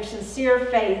reminded of your sincere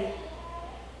faith,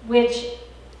 which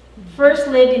first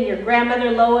lived in your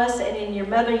grandmother Lois and in your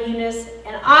mother Eunice,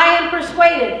 and I am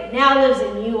persuaded now lives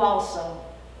in you also.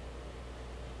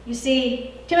 You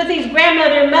see, Timothy's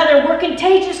grandmother and mother were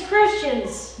contagious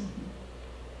Christians.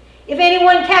 If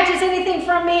anyone catches anything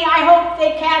from me, I hope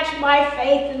they catch my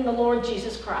faith in the Lord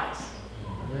Jesus Christ.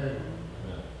 Amen.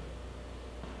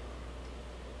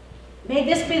 May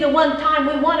this be the one time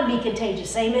we want to be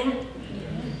contagious. Amen.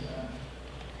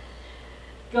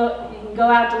 You can go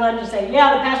out to lunch and say,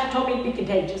 yeah, the pastor told me to be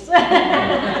contagious.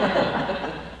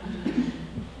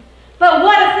 But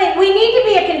what a thing. We need to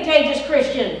be a contagious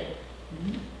Christian.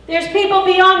 There's people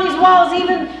beyond these walls,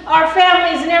 even our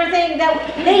families and everything,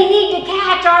 that they need to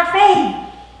catch our faith.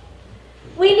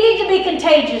 We need to be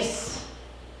contagious.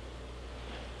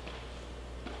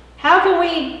 How can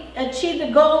we achieve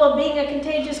the goal of being a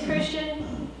contagious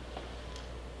Christian?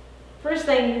 First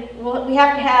thing, we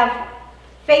have to have,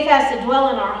 faith has to dwell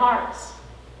in our hearts.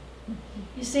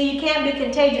 You see, you can't be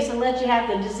contagious unless you have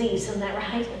the disease, isn't that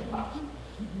right?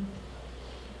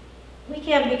 We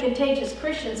can't be contagious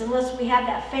Christians unless we have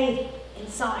that faith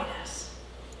inside us.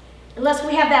 Unless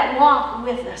we have that walk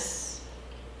with us.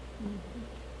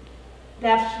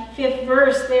 That 5th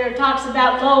verse there talks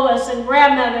about Lois and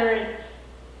grandmother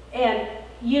and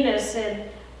Eunice and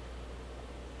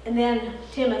then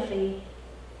Timothy.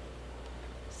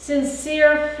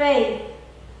 Sincere faith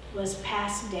was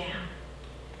passed down.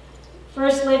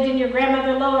 First lived in your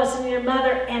grandmother Lois and your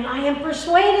mother, and I am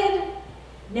persuaded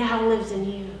now lives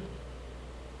in you.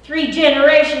 3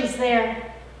 generations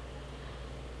there.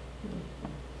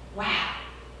 Wow.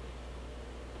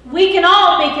 We can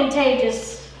all be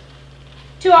contagious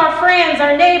to our friends,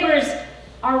 our neighbors,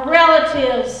 our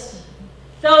relatives,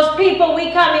 those people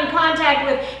we come in contact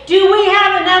with. Do we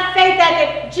have enough faith that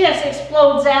it just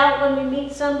explodes out when we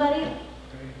meet somebody?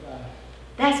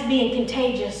 That's being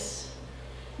contagious.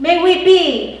 May we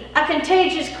be a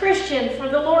contagious Christian for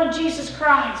the Lord Jesus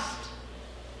Christ.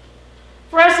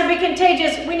 For us to be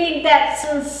contagious, we need that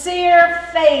sincere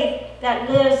faith that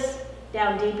lives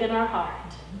down deep in our heart.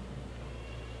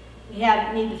 We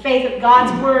need the faith of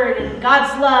God's Word and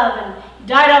God's love, and He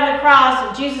died on the cross,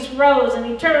 and Jesus rose, and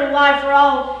eternal life for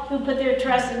all who put their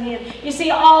trust in Him. You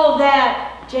see, all of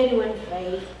that, genuine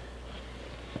faith.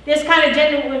 This kind of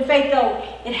genuine faith, though,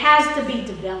 it has to be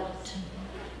developed.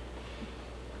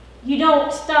 You don't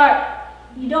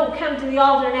come to the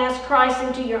altar and ask Christ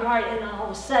into your heart and all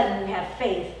of a sudden you have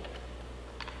faith.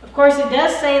 Of course, it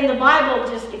does say in the Bible,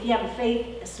 just if you have a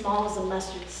faith as small as a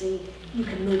mustard seed, you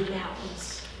can move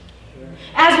mountains. Sure.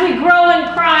 As we grow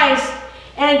in Christ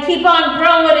and keep on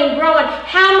growing and growing,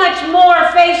 how much more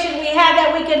faith should we have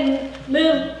that we can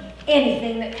move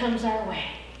anything that comes our way?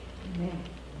 Amen.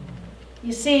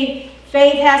 You see,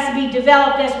 faith has to be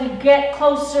developed as we get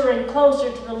closer and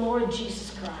closer to the Lord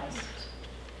Jesus Christ.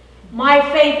 My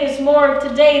faith is more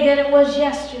today than it was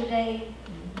yesterday,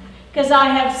 because I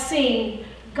have seen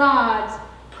God's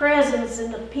presence in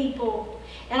the people,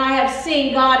 and I have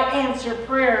seen God answer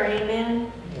prayer. Amen.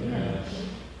 Amen.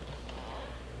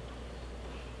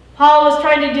 Paul was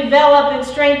trying to develop and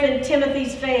strengthen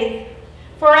Timothy's faith.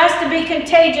 For us to be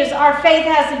contagious, our faith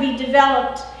has to be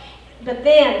developed, but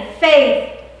then faith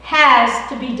has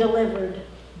to be delivered.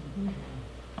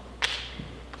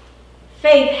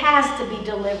 Faith has to be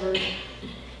delivered.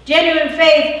 Genuine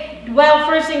faith dwelled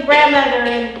first in grandmother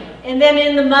and then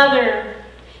in the mother.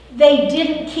 They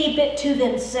didn't keep it to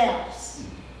themselves.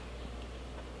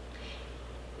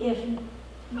 If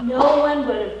no one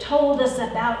would have told us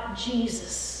about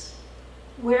Jesus,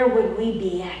 where would we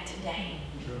be at today?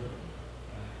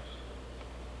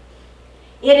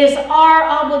 It is our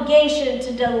obligation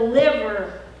to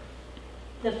deliver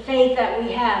the faith that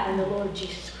we have in the Lord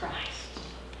Jesus Christ.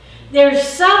 There's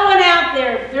someone out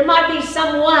there, there might be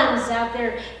some ones out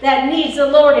there that needs the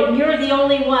Lord, and you're the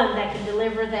only one that can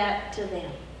deliver that to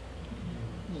them.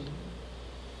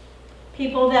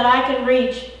 People that I can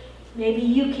reach, maybe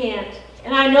you can't.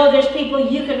 And I know there's people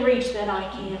you can reach that I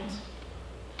can't.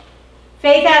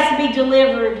 Faith has to be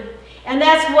delivered. And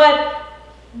that's what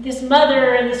this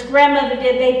mother and this grandmother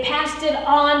did. They passed it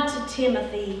on to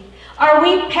Timothy. Are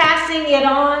we passing it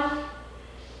on?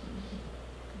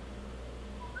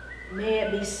 May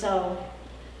it be so.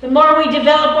 The more we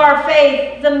develop our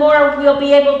faith, the more we'll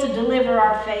be able to deliver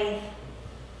our faith.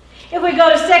 If we go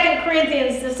to 2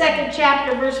 Corinthians, the 2nd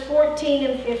chapter, verse 14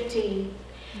 and 15.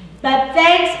 But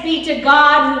thanks be to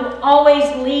God who always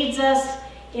leads us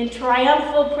in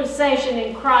triumphal procession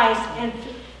in Christ, and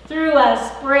through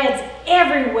us spreads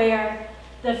everywhere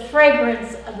the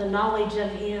fragrance of the knowledge of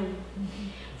Him.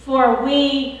 For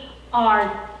we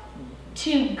are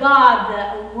to God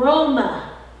the aroma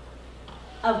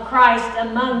of Christ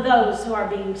among those who are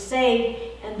being saved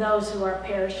and those who are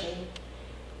perishing.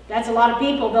 That's a lot of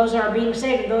people, those who are being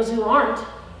saved and those who aren't.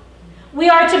 We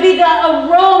are to be the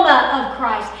aroma of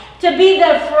Christ, to be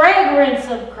the fragrance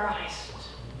of Christ.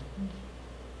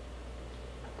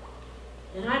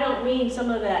 And I don't mean some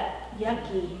of that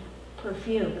yucky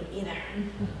perfume either.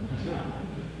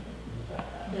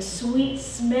 The sweet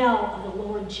smell of the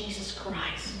Lord Jesus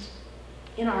Christ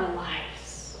in our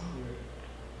lives.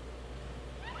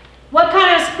 What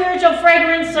kind of spiritual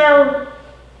fragrance are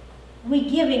we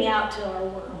giving out to our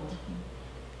world?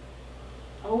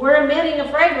 Oh, we're emitting a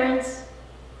fragrance.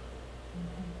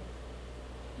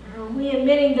 Or are we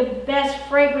emitting the best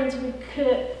fragrance we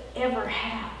could ever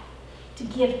have to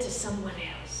give to someone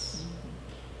else?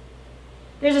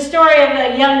 There's a story of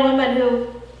a young woman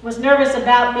who was nervous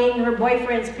about meeting her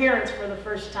boyfriend's parents for the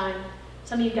first time.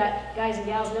 Some of you guys and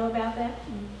gals know about that?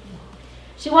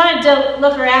 She wanted to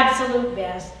look her absolute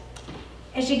best.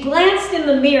 And she glanced in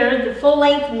the mirror, the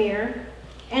full-length mirror,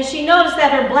 and she noticed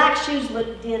that her black shoes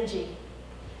looked dingy.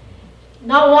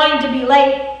 Not wanting to be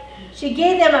late, she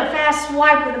gave them a fast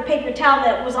swipe with a paper towel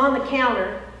that was on the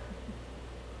counter.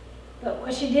 But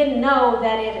what she didn't know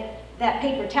that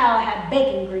paper towel had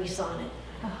bacon grease on it.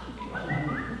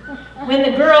 When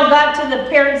the girl got to the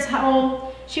parents'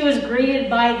 home, she was greeted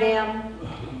by them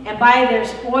and by their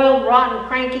spoiled, rotten,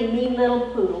 cranky, mean little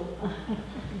poodle.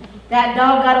 That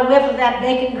dog got a whiff of that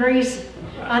bacon grease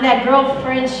on that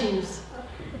girlfriend's shoes.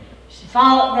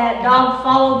 That dog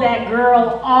followed that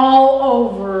girl all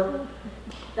over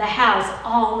the house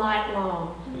all night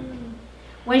long.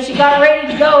 When she got ready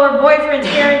to go, her boyfriend's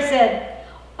parents said,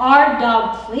 "Our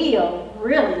dog Cleo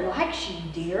really likes you,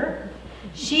 dear.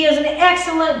 She is an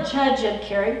excellent judge of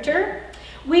character.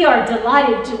 We are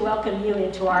delighted to welcome you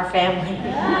into our family."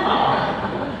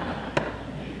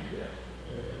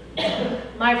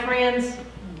 My friends,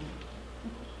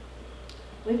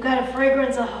 we've got a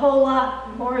fragrance a whole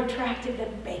lot more attractive than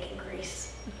bacon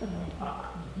grease.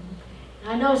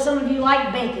 I know some of you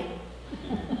like bacon.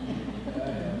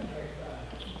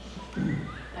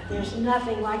 But there's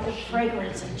nothing like the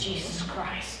fragrance of Jesus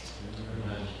Christ.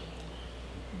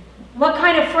 What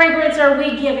kind of fragrance are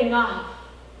we giving off?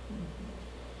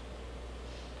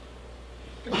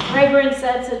 The fragrance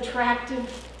that's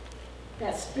attractive,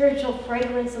 that spiritual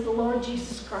fragrance of the Lord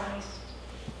Jesus Christ.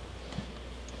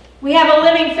 We have a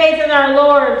living faith in our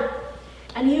Lord,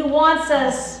 and He wants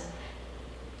us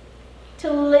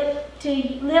to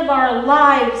live our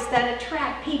lives that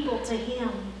attract people to Him.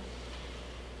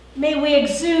 May we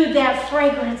exude that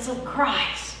fragrance of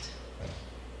Christ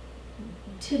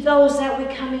to those that we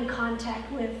come in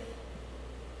contact with.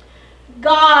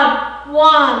 God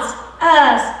wants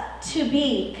us to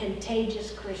be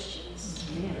contagious Christians.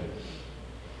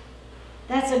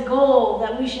 That's a goal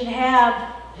that we should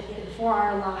have for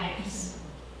our lives.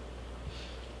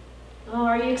 Oh,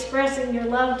 are you expressing your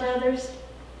love to others?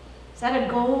 Is that a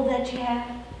goal that you have?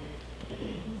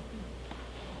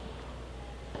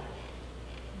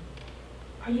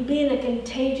 Are you being a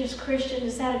contagious Christian?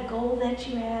 Is that a goal that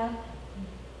you have?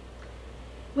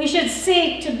 We should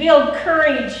seek to build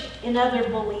courage in other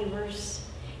believers.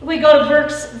 If we go to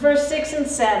verse 6 and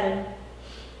 7.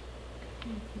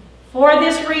 For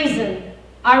this reason,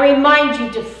 I remind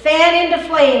you to fan into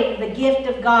flame the gift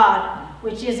of God,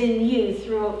 which is in you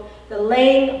through the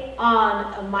laying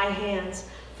on of my hands.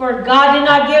 For God did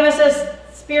not give us a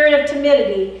spirit of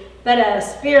timidity, but a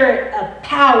spirit of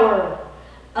power,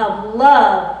 of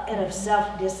love, and of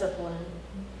self-discipline.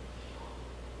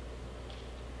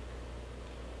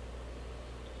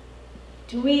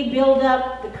 Do we build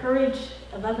up the courage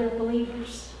of other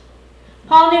believers.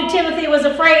 Paul knew Timothy was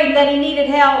afraid that he needed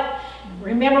help.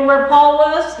 Remember where Paul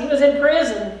was? He was in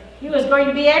prison. He was going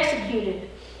to be executed.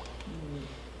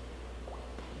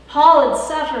 Paul had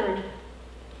suffered,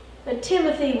 but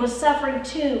Timothy was suffering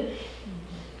too.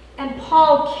 And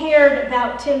Paul cared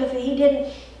about Timothy.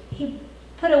 He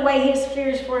put away his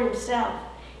fears for himself.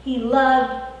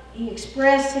 He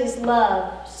expressed his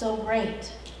love so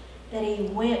great that he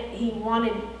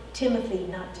wanted Timothy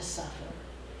not to suffer.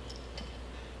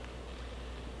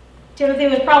 Timothy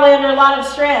was probably under a lot of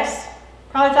stress.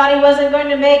 Probably thought he wasn't going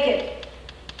to make it.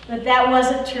 But that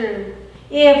wasn't true.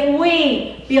 If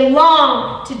we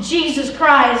belong to Jesus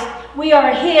Christ, we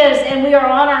are His and we are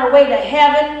on our way to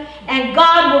heaven, and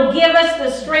God will give us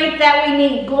the strength that we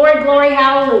need. Glory, glory,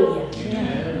 hallelujah.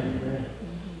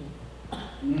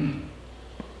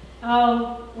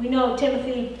 Oh, we know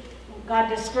Timothy got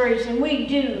discouraged, and we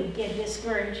do get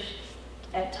discouraged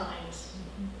at times.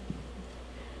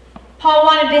 Paul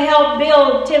wanted to help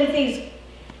build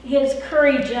his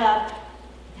courage up.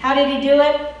 How did he do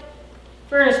it?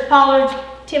 First, Paul urged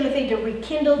Timothy to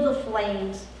rekindle the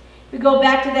flames. We go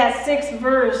back to that 6th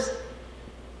verse.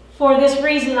 For this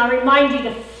reason, I remind you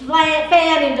to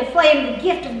fan into flame the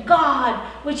gift of God,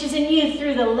 which is in you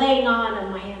through the laying on of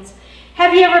my hands.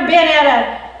 Have you ever been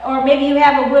or maybe you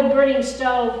have a wood-burning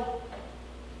stove,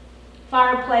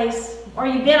 fireplace, or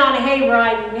you've been on a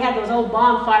hayride and we had those old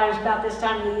bonfires about this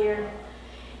time of the year.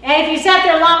 And if you sat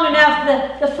there long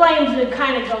enough, the flames would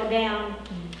kind of go down.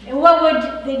 And what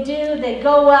would they do? They'd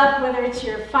go up, whether it's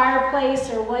your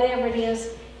fireplace or whatever it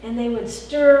is, and they would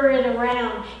stir it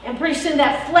around. And pretty soon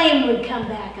that flame would come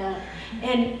back up,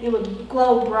 and it would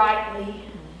glow brightly.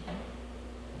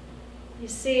 You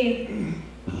see,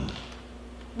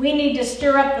 we need to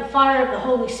stir up the fire of the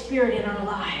Holy Spirit in our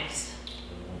lives.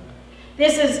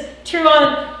 This is true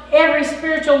on every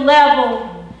spiritual level.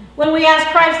 When we ask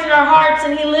Christ in our hearts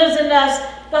and He lives in us,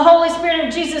 the Holy Spirit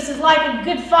of Jesus is like a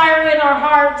good fire in our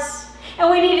hearts. And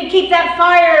we need to keep that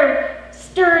fire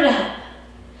stirred up.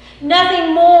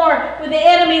 Nothing more would the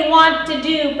enemy want to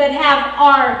do but have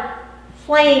our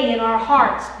flame in our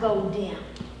hearts go dim.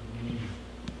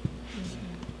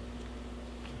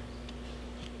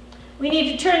 We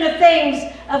need to turn the things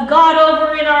of God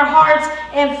over in our hearts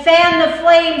and fan the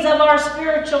flames of our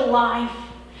spiritual life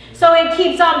so it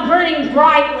keeps on burning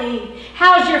brightly.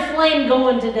 How's your flame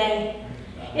going today?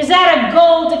 Is that a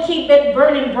goal to keep it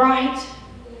burning bright?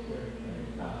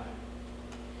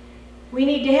 We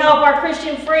need to help our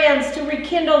Christian friends to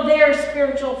rekindle their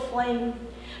spiritual flame,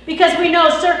 because we know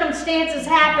circumstances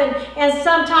happen and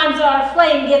sometimes our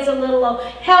flame gets a little low.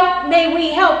 May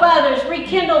we help others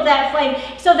rekindle that flame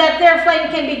so that their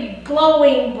flame can be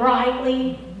glowing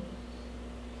brightly.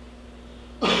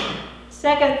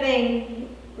 Second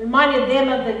thing, reminded them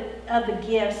of the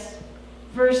gifts.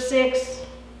 Verse 6,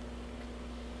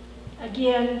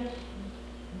 again,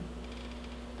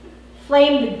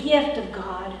 flame the gift of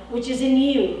God, which is in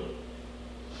you.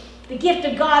 The gift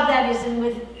of God that is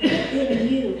within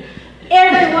you.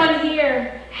 Everyone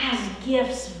here has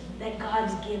gifts that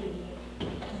God's given you.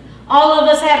 All of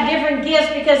us have different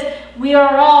gifts because we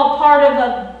are all part of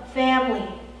a family.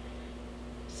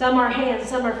 Some are hands,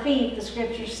 some are feet, the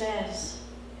scripture says.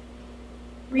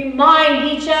 Remind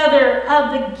each other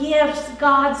of the gifts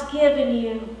God's given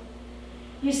you.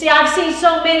 You see, I've seen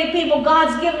so many people,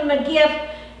 God's given them a gift,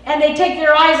 and they take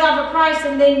their eyes off of Christ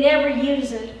and they never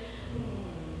use it.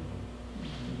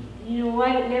 You know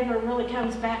what? It never really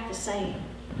comes back the same.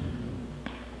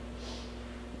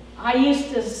 I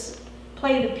used to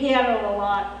play the piano a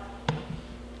lot.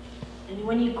 And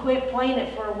when you quit playing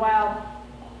it for a while,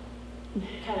 you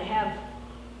kind of have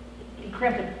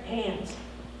decrepit hands.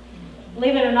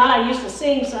 Believe it or not, I used to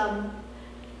sing some,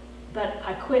 but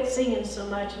I quit singing so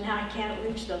much and now I can't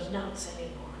reach those notes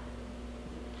anymore.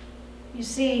 You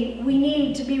see, we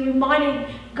need to be reminded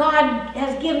God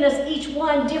has given us each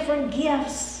one different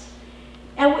gifts.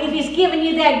 And if He's given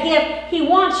you that gift, He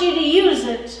wants you to use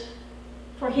it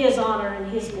for His honor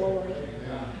and His glory.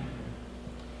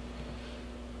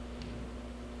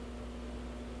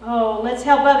 Oh, let's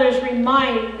help others,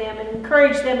 remind them and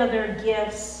encourage them of their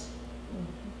gifts.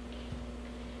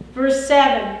 Verse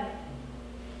 7.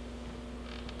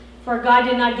 For God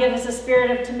did not give us a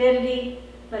spirit of timidity,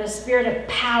 but a spirit of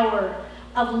power,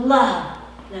 of love,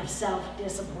 and of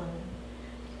self-discipline.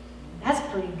 That's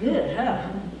pretty good, huh?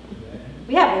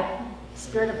 We have a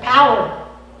spirit of power,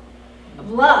 of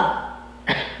love.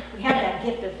 We have that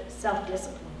gift of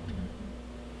self-discipline.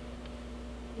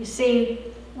 You see,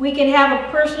 we can have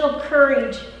a personal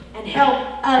courage and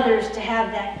help others to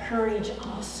have that courage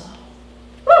also.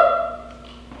 Woo!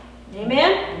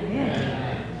 Amen? Amen.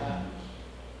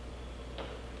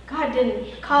 God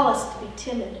didn't call us to be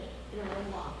timid in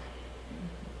our walk.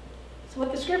 It's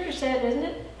what the scripture said, isn't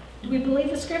it? Do we believe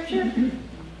the scripture?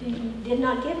 He did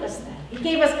not give us that. He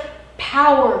gave us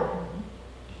power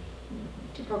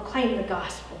to proclaim the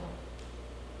gospel.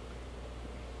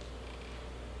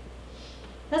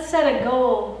 Let's set a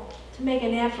goal to make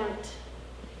an effort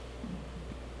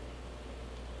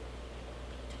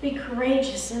to be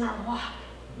courageous in our walk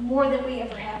more than we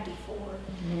ever have before.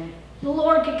 Yeah. The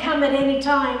Lord could come at any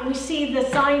time. We see the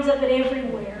signs of it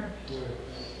everywhere.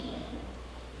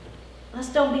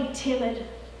 Let's don't be timid.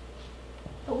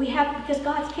 But we have, because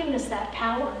God's given us that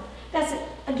power. That's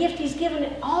a gift He's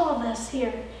given all of us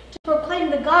here. To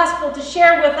proclaim the gospel, to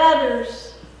share with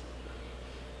others.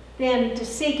 Then to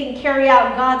seek and carry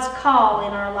out God's call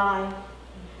in our life.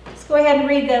 Let's go ahead and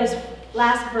read those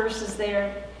last verses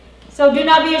there. So do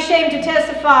not be ashamed to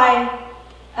testify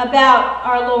about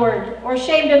our Lord, or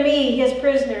ashamed of me, His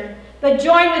prisoner, but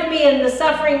join with me in the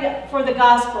suffering for the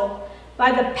gospel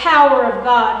by the power of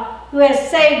God, who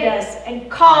has saved us and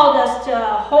called us to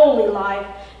a holy life,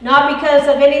 not because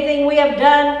of anything we have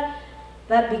done,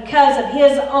 but because of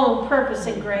His own purpose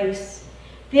and grace.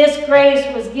 This grace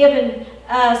was given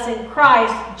us in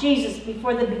Christ Jesus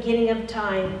before the beginning of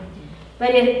time,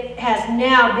 but it has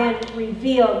now been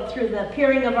revealed through the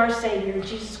appearing of our Savior,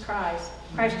 Jesus Christ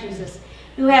Jesus,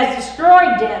 who has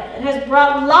destroyed death and has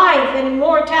brought life and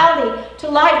immortality to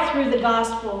light through the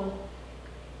gospel.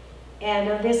 And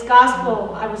of this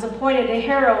gospel I was appointed a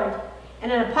herald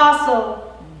and an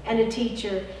apostle and a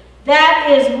teacher. That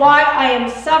is why I am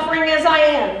suffering as I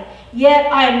am.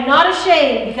 Yet I am not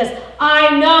ashamed, because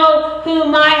I know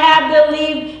whom I have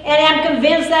believed and am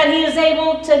convinced that He is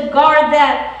able to guard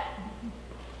that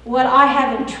what I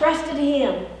have entrusted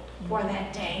Him for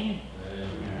that day.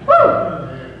 Woo!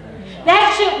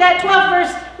 That 12th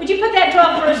verse, would you put that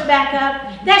 12th verse back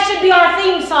up? That should be our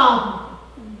theme song.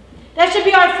 That should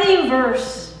be our theme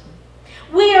verse.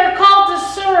 We are called to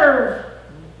serve.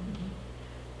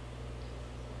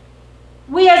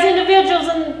 We as individuals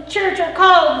in church are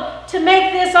called to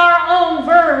make this our own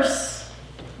verse.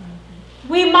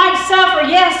 We might suffer,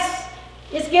 yes.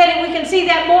 We can see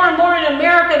that more and more in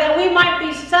America, that we might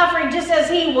be suffering just as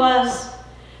He was.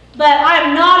 But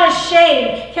I'm not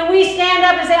ashamed. Can we stand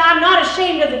up and say, I'm not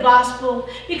ashamed of the gospel,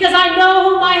 because I know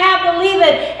whom I have believed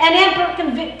and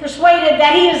am persuaded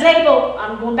that He is able,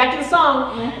 I'm going back to the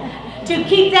song, to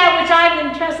keep that which I've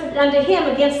entrusted unto Him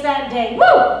against that day.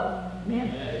 Woo!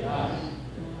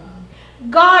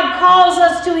 God calls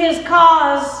us to His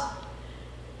cause.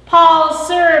 Paul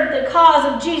served the cause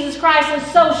of Jesus Christ, and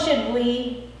so should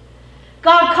we.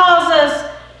 God calls us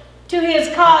to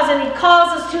His cause, and He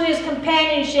calls us to His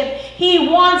companionship. He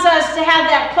wants us to have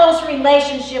that close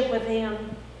relationship with Him.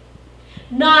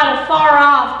 Not a far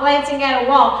off, glancing at a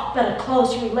wall, but a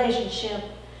close relationship.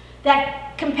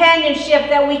 That companionship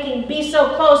that we can be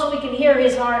so close we can hear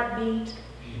His heartbeat.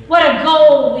 What a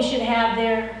goal we should have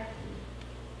there.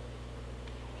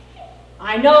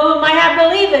 I know whom I have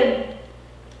believed.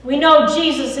 We know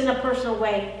Jesus in a personal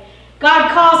way.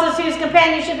 God calls us to His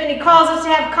companionship, and He calls us to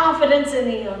have confidence in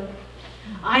Him.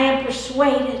 I am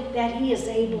persuaded that He is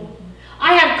able.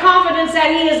 I have confidence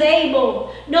that He is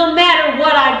able, no matter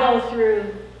what I go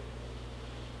through.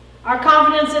 Our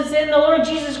confidence is in the Lord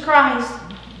Jesus Christ.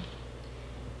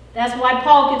 That's why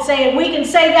Paul could say, and we can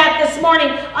say that this morning,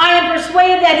 I am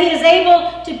persuaded that He is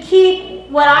able to keep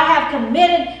what I have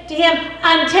committed to Him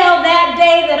until that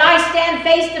day that I stand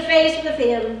face to face with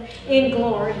Him in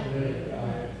glory.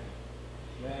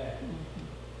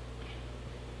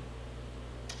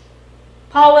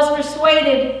 Paul was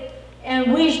persuaded,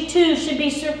 and we too should be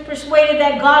persuaded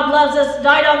that God loves us,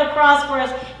 died on the cross for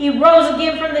us. He rose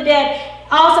again from the dead.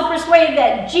 Also persuaded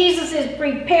that Jesus is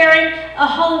preparing a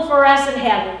home for us in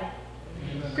heaven.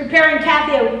 Preparing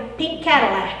Kathy a pink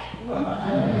Cadillac.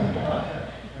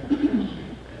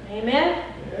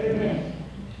 Amen? Amen.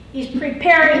 He's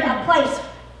preparing a place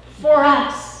for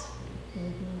us.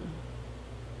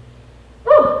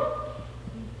 Woo!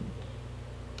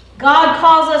 God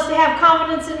calls us to have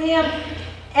confidence in Him,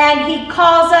 and He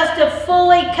calls us to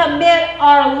fully commit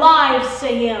our lives to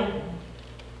Him.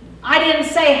 I didn't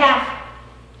say half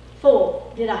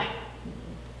full, did I?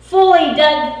 Fully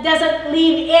doesn't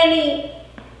leave any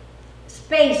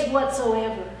space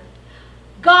whatsoever.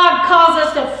 God calls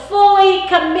us to fully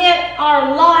commit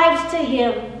our lives to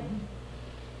Him.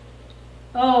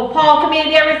 Oh, Paul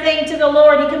committed everything to the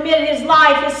Lord. He committed his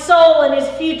life, his soul, and his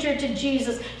future to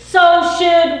Jesus. So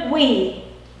should we.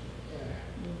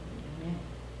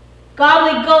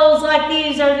 Godly goals like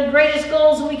these are the greatest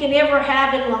goals we can ever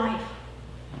have in life.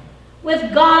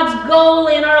 With God's goal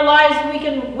in our lives, we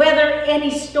can weather any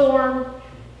storm,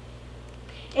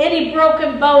 any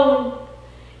broken bone,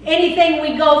 anything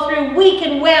we go through, we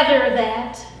can weather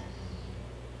that.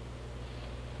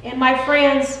 And my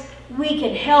friends, we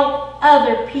can help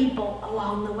other people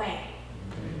along the way.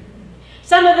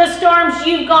 Some of the storms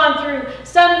you've gone through,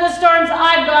 some of the storms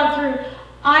I've gone through,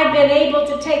 I've been able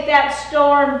to take that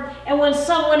storm, and when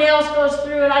someone else goes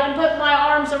through it, I can put my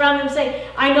arms around them and say,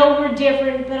 I know we're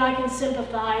different, but I can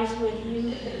sympathize with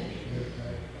you.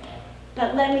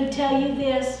 But let me tell you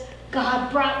this,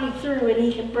 God brought me through, and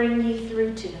He can bring you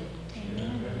through too.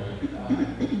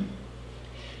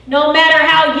 No matter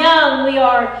how young we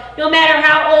are, no matter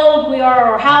how old we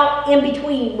are, or how in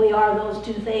between we are, those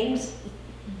two things,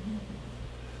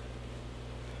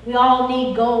 we all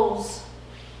need goals.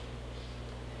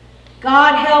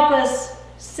 God help us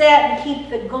set and keep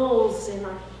the goals in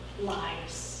our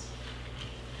lives.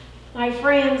 My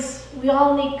friends, we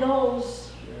all need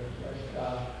goals.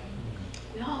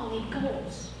 We all need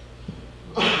goals.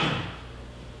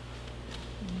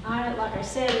 Like I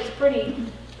said, it's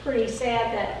pretty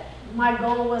sad that my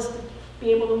goal was to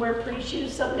be able to wear pretty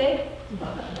shoes someday.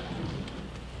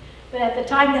 But at the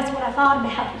time, that's what I thought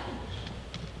about.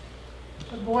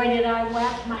 But boy, did I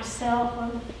whack myself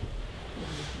on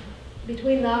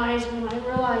between the eyes when I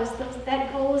realized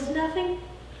that goal is nothing.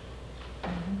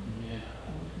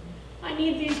 I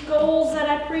need these goals that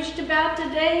I preached about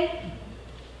today.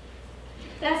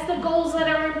 That's the goals that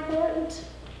are important.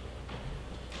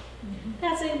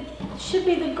 Should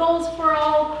be the goals for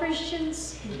all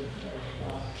Christians.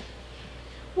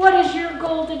 What is your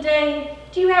goal today?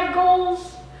 Do you have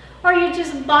goals? Or are you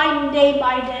just biding day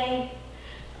by day?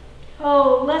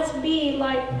 Oh, let's be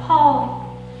like Paul.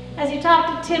 As he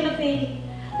talked to Timothy,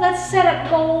 let's set up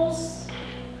goals.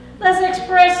 Let's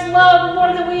express love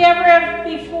more than we ever have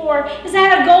before. Is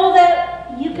that a goal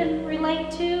that you can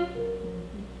relate to?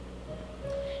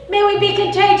 May we be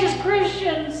contagious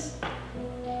Christians.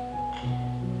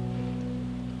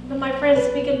 But my friends,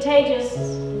 to be contagious,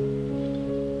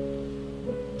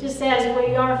 just as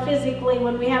we are physically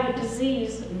when we have a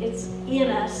disease, it's in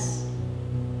us.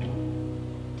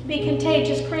 To be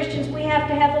contagious Christians, we have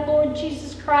to have the Lord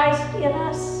Jesus Christ in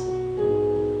us.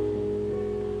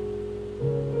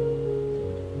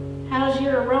 How's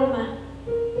your aroma?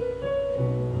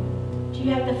 Do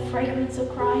you have the fragrance of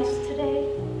Christ today?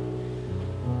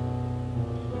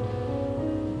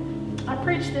 I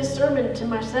preached this sermon to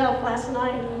myself last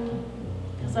night,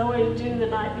 as I always do the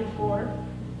night before.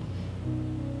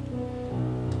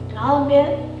 And I'll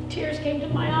admit, tears came to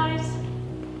my eyes.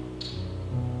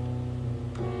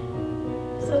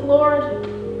 I said, Lord,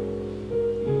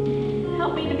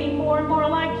 help me to be more and more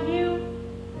like you.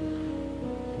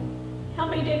 Help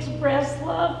me to express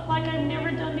love like I've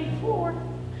never done before.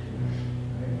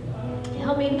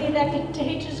 Help me to be that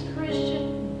contagious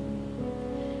Christian.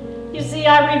 You see,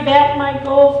 I revamped my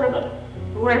goal from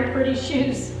wearing pretty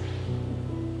shoes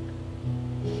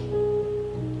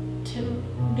to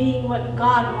being what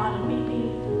God wanted me to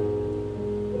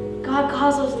be. God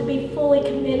calls us to be fully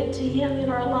committed to Him in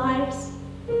our lives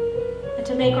and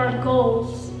to make our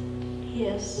goals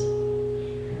His.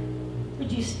 Would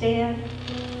you stand?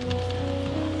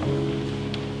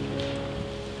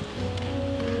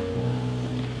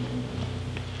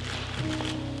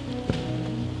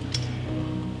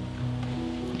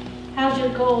 How's your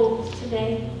goals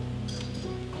today?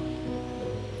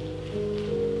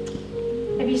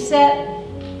 Have you set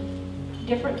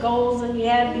different goals than you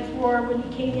had before when you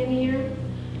came in here?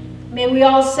 May we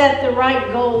all set the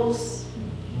right goals.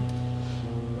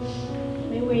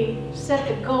 May we set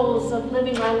the goals of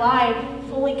living our life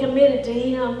fully committed to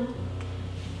Him,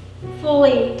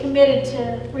 fully committed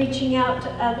to reaching out to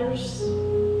others.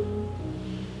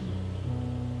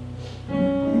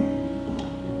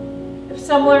 If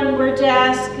someone were to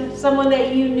ask someone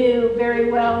that you knew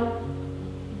very well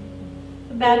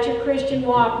about your Christian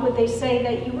walk, would they say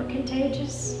that you were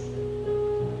contagious?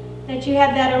 That you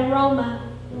had that aroma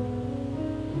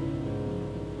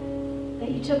that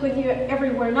you took with you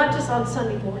everywhere, not just on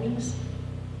Sunday mornings,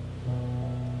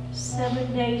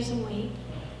 7 days a week,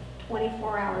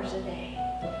 24 hours a day.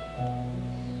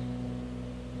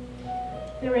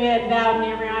 Every head bowed and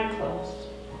every eye closed.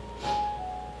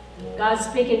 God's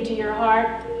speaking to your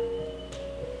heart.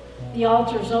 The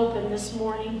altar's open this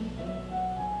morning.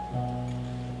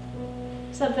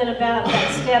 Something about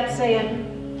that step saying,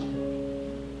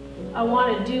 I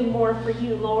want to do more for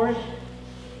you, Lord.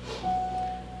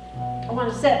 I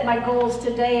want to set my goals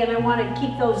today, and I want to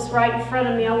keep those right in front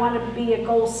of me. I want to be a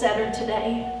goal setter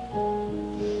today.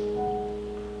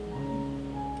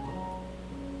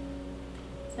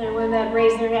 Is there anyone everyone that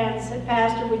raised their hands said,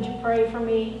 Pastor, would you pray for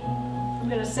me? I'm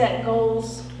going to set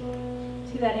goals.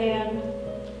 See that hand?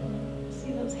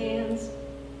 See those hands?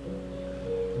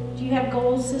 Do you have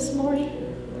goals this morning?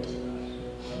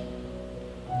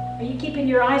 Are you keeping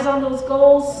your eyes on those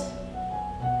goals?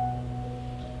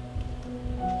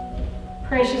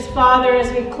 Precious Father,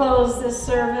 as we close this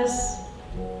service,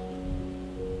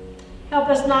 help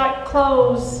us not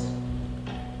close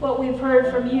what we've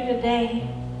heard from you today.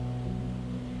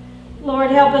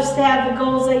 Lord, help us to have the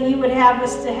goals that you would have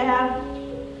us to have.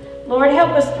 Lord,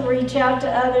 help us to reach out to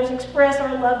others, express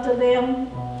our love to them.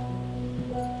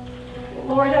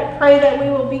 Lord, I pray that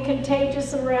we will be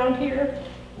contagious around here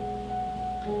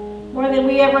more than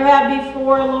we ever have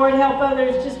before. Lord, help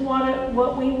others just want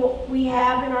what we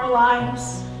have in our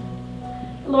lives.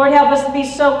 Lord, help us to be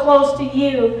so close to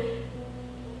you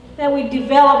that we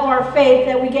develop our faith,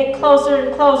 that we get closer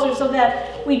and closer so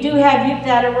that we do have you,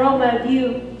 that aroma of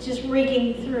you just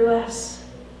reeking through us.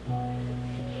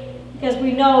 Because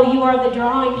we know you are the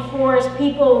drawing force.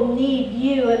 People need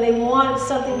you and they want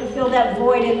something to fill that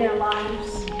void in their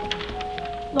lives.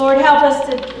 Lord, help us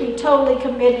to be totally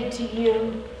committed to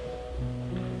you.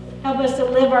 Help us to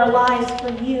live our lives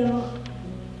for you.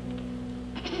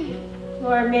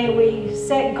 Lord, may we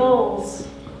set goals.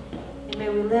 And may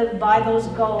we live by those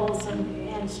goals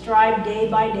and strive day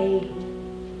by day.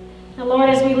 And Lord,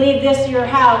 as we leave this your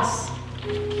house,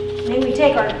 may we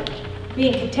take our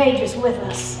being contagious with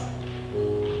us.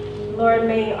 Lord,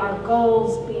 may our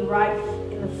goals be right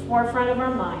in the forefront of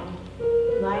our mind.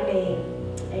 In thy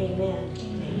name, amen.